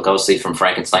footage of Lugosi from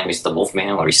Frankenstein meets the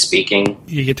Wolfman where he's speaking.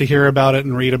 You get to hear about it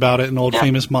and read about it in Old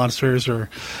Famous Monsters, or,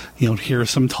 hear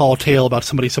some tall tale about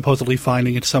somebody supposedly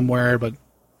finding it somewhere, but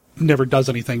never does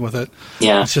anything with it.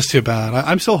 Yeah. It's just too bad.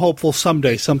 I'm so hopeful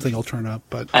someday something will turn up.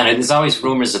 But and there's always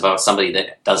rumors about somebody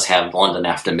that does have London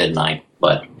After Midnight,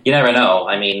 but you never know.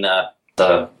 I mean,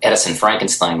 the Edison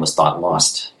Frankenstein was thought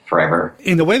lost forever.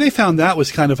 And the way they found that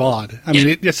was kind of odd. I mean,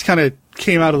 it just kind of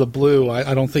came out of the blue.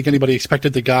 I don't think anybody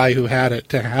expected the guy who had it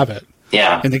to have it.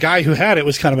 Yeah. And the guy who had it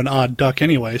was kind of an odd duck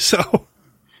anyway, so...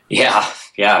 Yeah.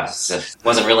 So it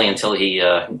wasn't really until he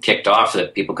kicked off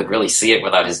that people could really see it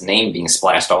without his name being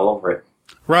splashed all over it.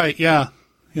 Right, yeah.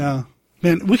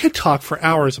 Man, we could talk for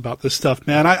hours about this stuff,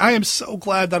 man. I am so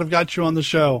glad that I've got you on the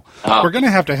show. Oh. We're going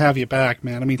to have you back,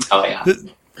 man. I mean,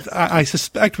 I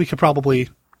suspect we could probably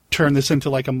turn this into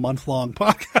like a month-long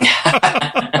podcast.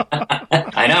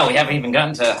 I know, we haven't even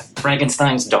gotten to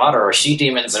Frankenstein's daughter or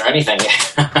she-demons or anything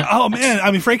yet. Oh, man, I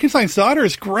mean, Frankenstein's daughter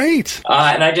is great.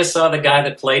 And I just saw the guy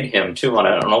that played him, too, on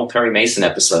an old Perry Mason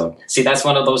episode. See, that's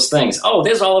one of those things. Oh,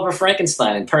 there's Oliver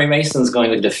Frankenstein, and Perry Mason's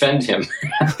going to defend him.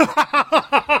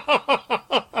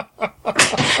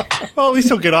 Well, at least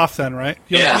he'll get off then, right?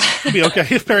 He'll be okay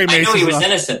if Perry Mason. I knew he was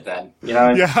innocent then.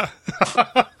 Yeah.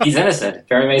 He's innocent.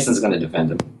 Perry Mason's going to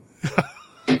defend him.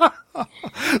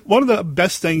 One of the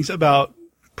best things about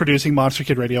producing Monster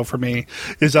Kid Radio for me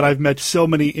is that I've met so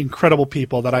many incredible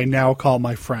people that I now call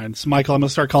my friends. Michael, I'm going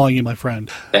to start calling you my friend.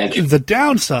 Thank you. The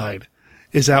downside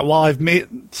is that while I've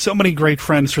made so many great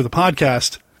friends through the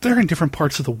podcast, they're in different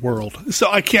parts of the world.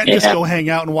 So I can't just go hang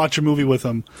out and watch a movie with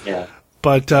them. Yeah.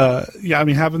 But, I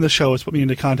mean, having the show has put me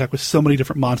into contact with so many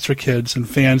different monster kids and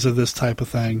fans of this type of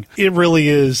thing. It really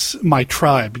is my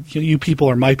tribe. You people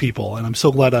are my people, and I'm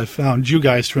so glad I found you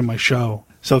guys through my show.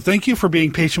 So thank you for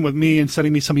being patient with me and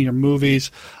sending me some of your movies.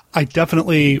 I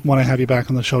definitely want to have you back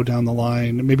on the show down the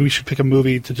line. Maybe we should pick a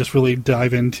movie to just really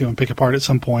dive into and pick apart at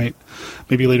some point.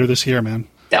 Maybe later this year, man.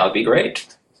 That would be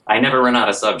great. I never run out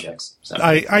of subjects. So.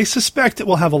 I suspect it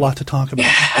will have a lot to talk about.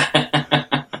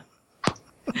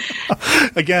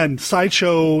 Again,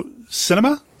 Sideshow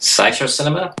Cinema? Sideshow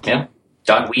Cinema, yeah.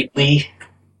 .weebly.com.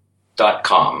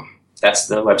 That's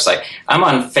the website. I'm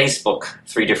on Facebook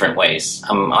 3 different ways.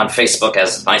 I'm on Facebook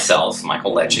as myself,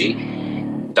 Michael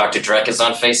Lecce. Dr. Drek is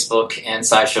on Facebook, and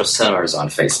Sideshow Cinema is on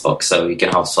Facebook, so you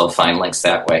can also find links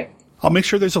that way. I'll make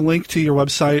sure there's a link to your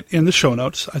website in the show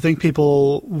notes. I think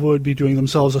people would be doing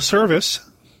themselves a service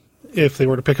if they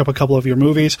were to pick up a couple of your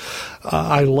movies.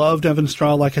 I loved Evan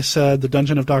Straw, like I said. The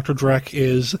Dungeon of Dr. Drek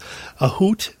is a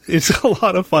hoot. It's a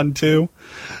lot of fun, too.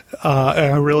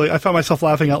 And I found myself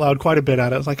laughing out loud quite a bit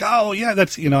at it. I was like, oh, yeah,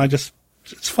 that's,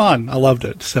 it's fun. I loved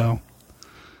it. So,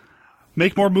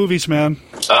 make more movies, man.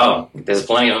 Oh, there's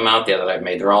plenty of them out there that I've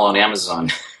made. They're all on Amazon.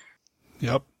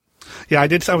 Yep. Yeah, I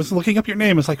did. I was looking up your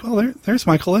name. It's like, oh, there's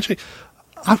Michael Lecce.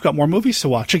 I've got more movies to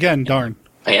watch. Again, darn.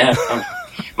 Yeah.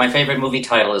 My favorite movie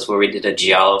title is where we did a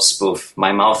Giallo spoof.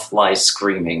 My Mouth Lies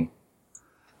Screaming.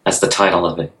 That's the title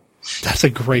of it. That's a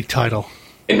great title.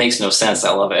 It makes no sense.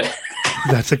 I love it.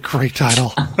 That's a great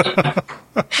title. All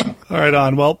right,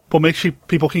 on. Well, we'll make sure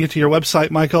people can get to your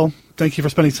website, Michael. Thank you for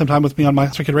spending some time with me on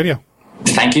Monster Kid Radio.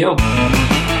 Thank you.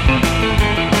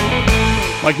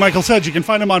 Like Michael said, you can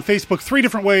find him on Facebook 3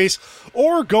 different ways,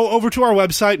 or go over to our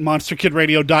website,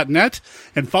 monsterkidradio.net,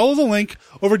 and follow the link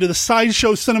over to the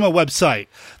Sideshow Cinema website.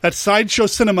 That's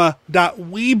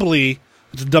sideshowcinema.weebly,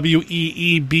 it's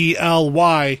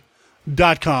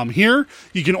WEEBLY.com. Here,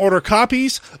 you can order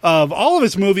copies of all of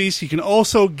his movies. You can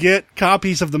also get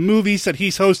copies of the movies that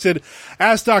he's hosted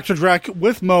as Dr. Drek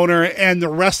with Moner and the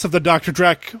rest of the Dr.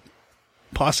 Drek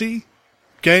posse,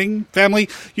 gang, family.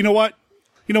 You know what?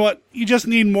 You just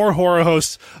need more horror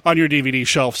hosts on your DVD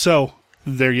shelf. So,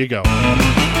 there you go.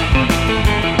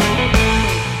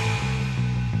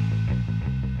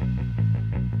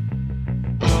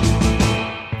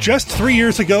 Just 3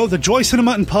 years ago, the Joy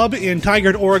Cinema and Pub in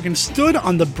Tigard, Oregon stood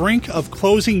on the brink of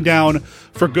closing down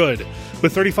for good.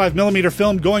 With 35mm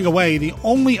film going away, the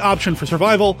only option for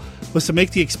survival was to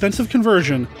make the expensive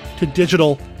conversion to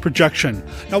digital projection.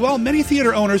 Now, while many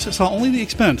theater owners saw only the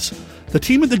expense, the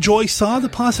team at The Joy saw the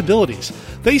possibilities.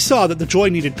 They saw that The Joy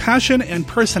needed passion and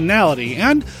personality,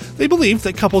 and they believed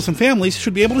that couples and families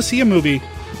should be able to see a movie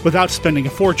without spending a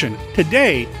fortune.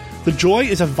 Today, The Joy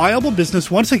is a viable business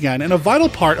once again and a vital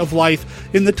part of life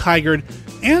in the Tigard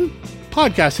and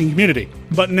podcasting community.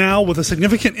 But now, with a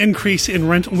significant increase in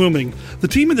rent looming, the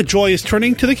team at The Joy is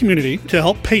turning to the community to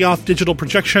help pay off digital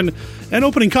projection and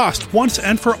opening costs once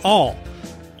and for all.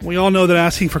 We all know that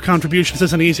asking for contributions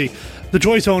isn't easy. The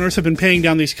Joy's owners have been paying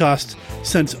down these costs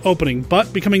since opening,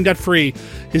 but becoming debt-free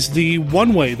is the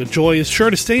one way the Joy is sure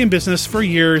to stay in business for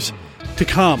years to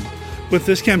come. With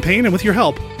this campaign and with your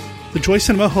help, the Joy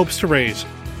Cinema hopes to raise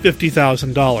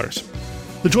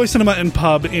 $50,000. The Joy Cinema and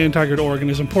Pub in Tigard, Oregon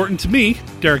is important to me,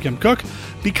 Derek M. Cook,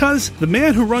 because the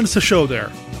man who runs the show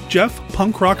there, Jeff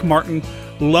Punk Rock Martin,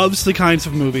 loves the kinds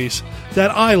of movies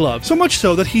that I love. So much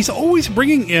so that he's always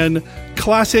bringing in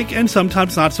classic and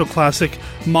sometimes not so classic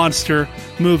monster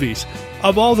movies.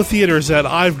 Of all the theaters that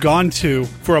I've gone to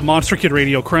for a Monster Kid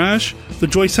Radio crash, the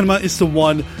Joy Cinema is the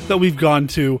one that we've gone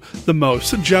to the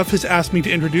most. Jeff has asked me to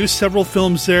introduce several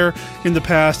films there in the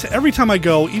past. Every time I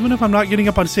go, even if I'm not getting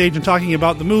up on stage and talking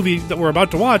about the movie that we're about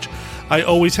to watch, I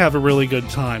always have a really good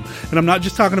time. And I'm not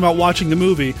just talking about watching the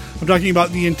movie, I'm talking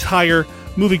about the entire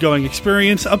movie-going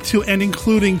experience, up to and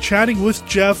including chatting with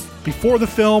Jeff before the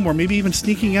film, or maybe even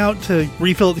sneaking out to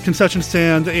refill at the concession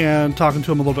stand and talking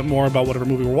to him a little bit more about whatever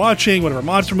movie we're watching, whatever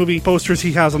monster movie posters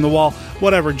he has on the wall,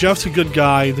 whatever. Jeff's a good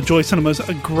guy. The Joy Cinema is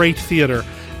a great theater,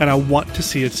 and I want to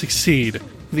see it succeed.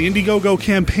 The Indiegogo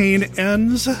campaign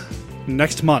ends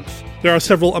next month. There are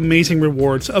several amazing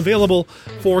rewards available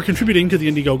for contributing to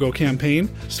the Indiegogo campaign,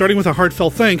 starting with a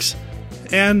heartfelt thanks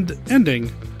and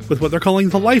ending with what they're calling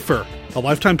the Lifer, a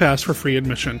lifetime pass for free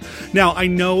admission. Now, I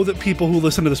know that people who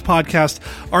listen to this podcast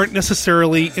aren't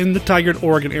necessarily in the Tigard,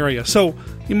 Oregon area, so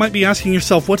you might be asking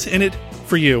yourself, what's in it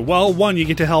for you? Well, one, you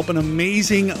get to help an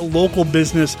amazing local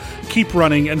business keep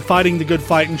running and fighting the good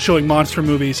fight and showing monster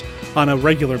movies on a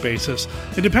regular basis.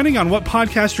 And depending on what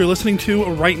podcast you're listening to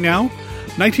right now,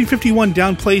 1951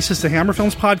 Down Place is the Hammer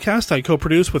Films podcast I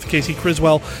co-produce with Casey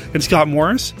Criswell and Scott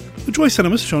Morris. The Joy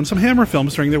Cinema has shown some Hammer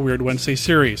films during their Weird Wednesday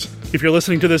series. If you're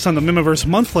listening to this on the Mimiverse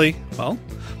Monthly, well,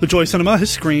 the Joy Cinema has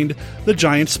screened The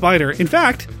Giant Spider. In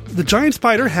fact, The Giant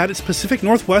Spider had its Pacific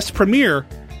Northwest premiere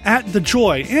at The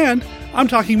Joy, and I'm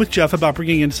talking with Jeff about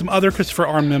bringing in some other Christopher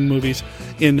R. Mim movies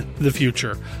in the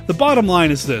future. The bottom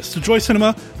line is this: the Joy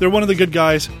Cinema, they're one of the good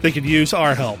guys. They could use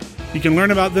our help. You can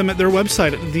learn about them at their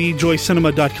website at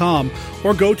thejoycinema.com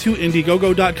or go to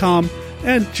Indiegogo.com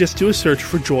and just do a search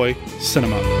for Joy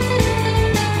Cinema.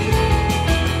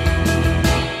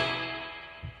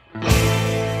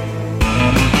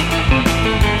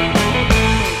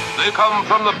 They come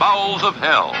from the bowels of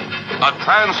hell, a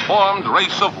transformed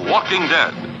race of walking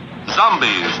dead,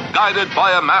 zombies guided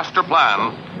by a master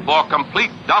plan for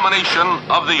complete domination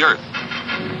of the earth.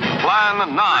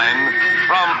 Plan 9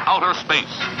 from outer space.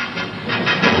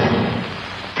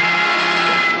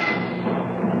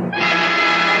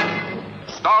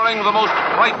 Starring the most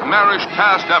nightmarish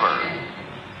cast ever,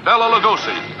 Bela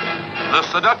Lugosi, the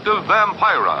seductive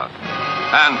Vampira,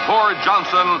 and Thor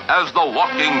Johnson as the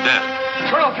Walking Dead.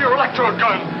 Turn off your electrode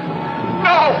gun!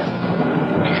 No!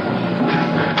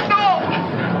 No!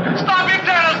 Stop it,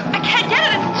 Dennis! I can't get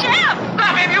it. It's jammed.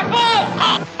 Stop it, you fool!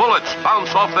 Bullets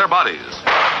bounce off their bodies.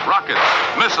 Rockets,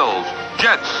 missiles,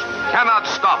 jets cannot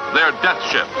stop their death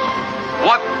ships.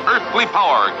 What earthly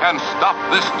power can stop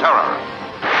this terror?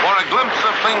 For a glimpse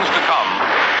of things to come,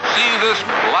 see this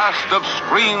blast of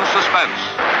screen suspense.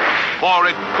 For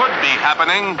it could be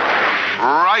happening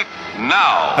right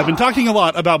now. I've been talking a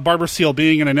lot about Barbara Steele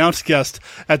being an announced guest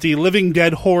at the Living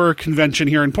Dead Horror Convention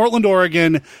here in Portland,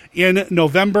 Oregon in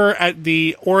November at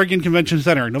the Oregon Convention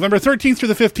Center, November 13th through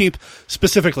the 15th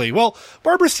specifically. Well,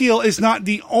 Barbara Steele is not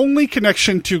the only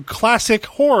connection to classic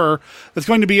horror that's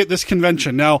going to be at this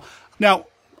convention. Now,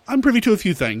 I'm privy to a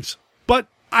few things, but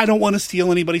I don't want to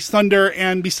steal anybody's thunder,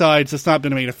 and besides, it's not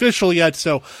been made official yet,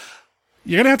 so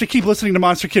you're going to have to keep listening to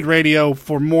Monster Kid Radio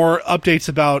for more updates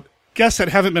about guests that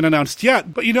haven't been announced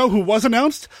yet. But you know who was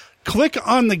announced? Click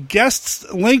on the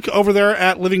guests link over there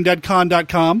at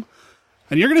livingdeadcon.com,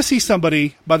 and you're going to see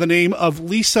somebody by the name of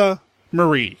Lisa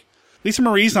Marie. Lisa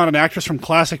Marie is not an actress from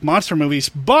classic monster movies,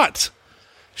 but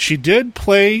she did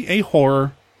play a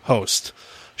horror host.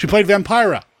 She played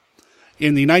Vampira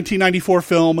in the 1994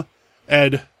 film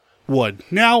Ed Wood.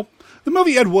 Now, the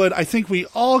movie Ed Wood, I think we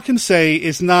all can say,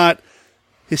 is not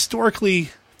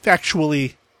historically,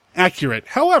 factually accurate.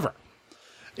 However,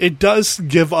 it does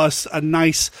give us a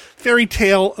nice fairy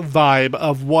tale vibe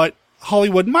of what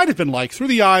Hollywood might have been like through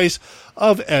the eyes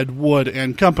of Ed Wood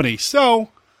and company. So,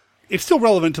 it's still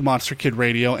relevant to Monster Kid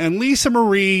Radio, and Lisa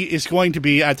Marie is going to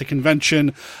be at the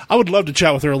convention. I would love to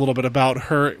chat with her a little bit about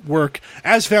her work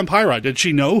as Vampira. Did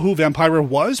she know who Vampira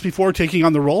was before taking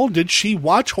on the role? Did she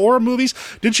watch horror movies?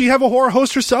 Did she have a horror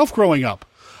host herself growing up?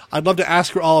 I'd love to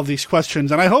ask her all of these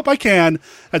questions, and I hope I can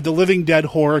at the Living Dead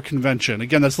Horror Convention.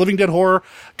 Again, that's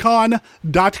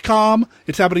livingdeadhorrorcon.com.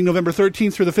 It's happening November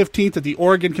 13th through the 15th at the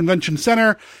Oregon Convention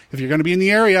Center. If you're going to be in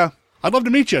the area, I'd love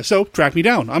to meet you, so track me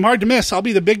down. I'm hard to miss. I'll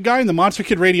be the big guy in the Monster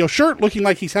Kid Radio shirt, looking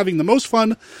like he's having the most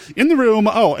fun in the room.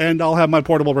 Oh, and I'll have my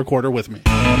portable recorder with me.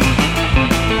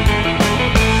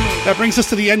 That brings us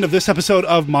to the end of this episode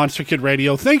of Monster Kid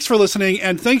Radio. Thanks for listening,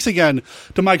 and thanks again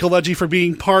to Michael Legge for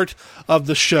being part of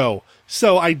the show.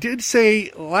 So I did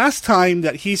say last time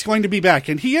that he's going to be back,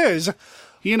 and he is.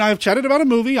 He and I have chatted about a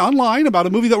movie online, about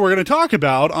a movie that we're going to talk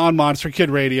about on Monster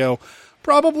Kid Radio,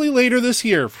 probably later this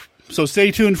year. So stay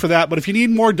tuned for that. But if you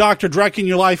need more Dr. Drek in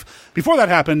your life before that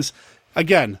happens,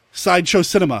 again,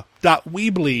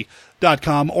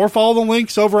 sideshowcinema.weebly.com, or follow the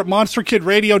links over at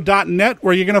monsterkidradio.net,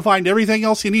 where you're going to find everything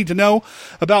else you need to know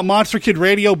about Monster Kid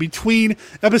Radio between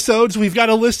episodes. We've got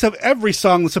a list of every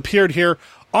song that's appeared here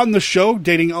on the show,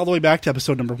 dating all the way back to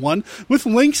episode number 1, with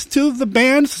links to the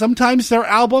bands, sometimes their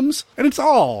albums, and it's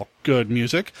all good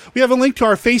music. We have a link to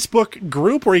our Facebook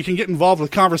group where you can get involved with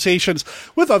conversations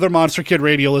with other Monster Kid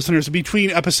Radio listeners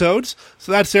between episodes,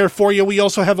 so that's there for you. We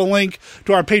also have a link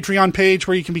to our Patreon page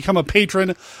where you can become a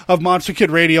patron of Monster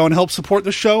Kid Radio and help support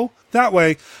the show that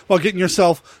way, while getting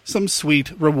yourself some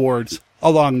sweet rewards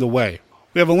along the way.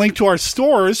 We have a link to our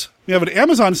stores. We have an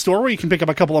Amazon store where you can pick up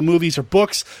a couple of movies or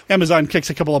books. Amazon kicks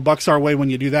a couple of bucks our way when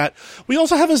you do that. We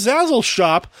also have a Zazzle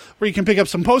shop where you can pick up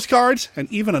some postcards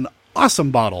and even an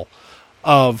awesome bottle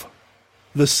of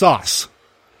the sauce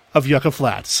of Yucca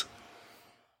Flats.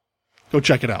 Go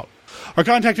check it out. Our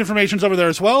contact information's over there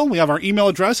as well. We have our email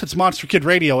address. It's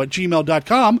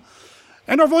monsterkidradio@gmail.com.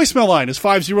 And our voicemail line is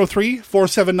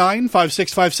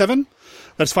 503-479-5657.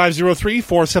 That's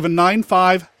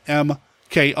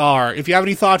 503-479-5MKR. If you have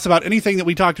any thoughts about anything that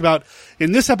we talked about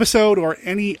in this episode or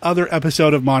any other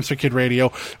episode of Monster Kid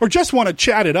Radio, or just want to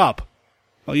chat it up,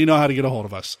 well, you know how to get a hold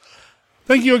of us.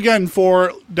 Thank you again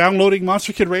for downloading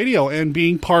Monster Kid Radio and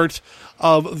being part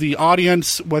of the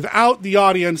audience. Without the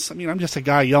audience, I mean, I'm just a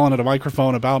guy yelling at a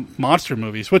microphone about monster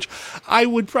movies, which I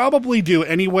would probably do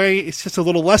anyway. It's just a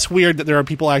little less weird that there are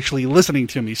people actually listening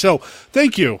to me. So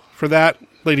thank you for that,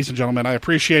 ladies and gentlemen. I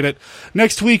appreciate it.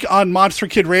 Next week on Monster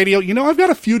Kid Radio, you know, I've got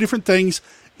a few different things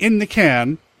in the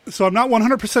can, so I'm not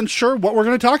 100% sure what we're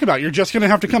going to talk about. You're just going to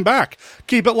have to come back.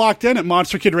 Keep it locked in at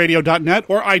monsterkidradio.net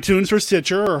or iTunes or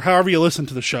Stitcher or however you listen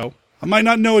to the show. I might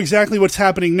not know exactly what's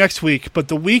happening next week, but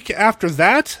the week after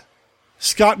that,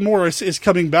 Scott Morris is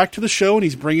coming back to the show, and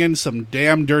he's bringing some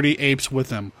damn dirty apes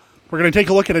with him. We're going to take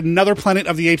a look at another Planet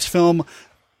of the Apes film.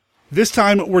 This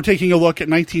time, we're taking a look at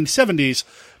 1970s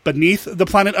Beneath the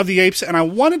Planet of the Apes, and I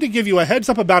wanted to give you a heads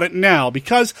up about it now,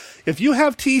 because if you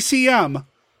have TCM,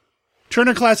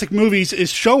 Turner Classic Movies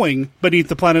is showing Beneath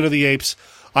the Planet of the Apes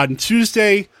on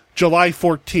Tuesday, July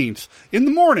 14th, in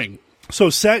the morning.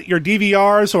 So set your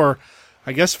DVRs, or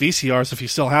I guess VCRs if you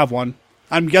still have one.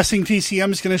 I'm guessing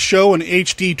TCM is going to show an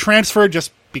HD transfer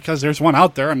just because there's one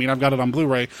out there. I mean, I've got it on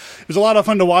Blu-ray. It was a lot of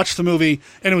fun to watch the movie,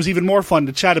 and it was even more fun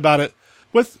to chat about it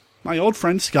with my old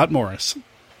friend Scott Morris.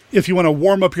 If you want to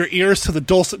warm up your ears to the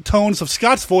dulcet tones of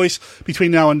Scott's voice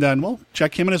between now and then, well,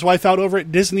 check him and his wife out over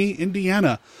at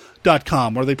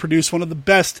DisneyIndiana.com, where they produce one of the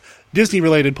best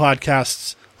Disney-related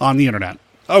podcasts on the internet.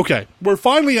 Okay, we're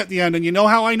finally at the end, and you know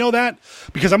how I know that?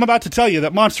 Because I'm about to tell you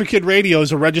that Monster Kid Radio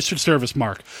is a registered service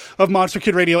mark of Monster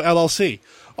Kid Radio, LLC.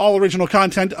 All original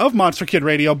content of Monster Kid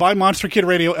Radio by Monster Kid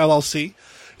Radio, LLC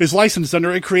is licensed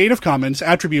under a Creative Commons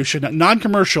Attribution,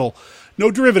 Non-Commercial,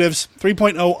 No Derivatives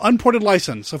 3.0 Unported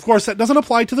license. Of course, that doesn't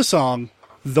apply to the song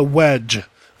The Wedge.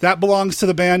 That belongs to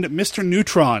the band Mr.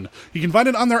 Neutron. You can find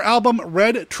it on their album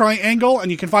Red Triangle, and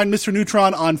you can find Mr.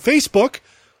 Neutron on Facebook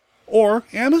or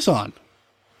Amazon.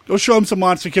 Go show them some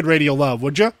Monster Kid Radio love,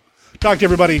 would you? Talk to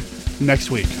everybody next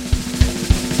week.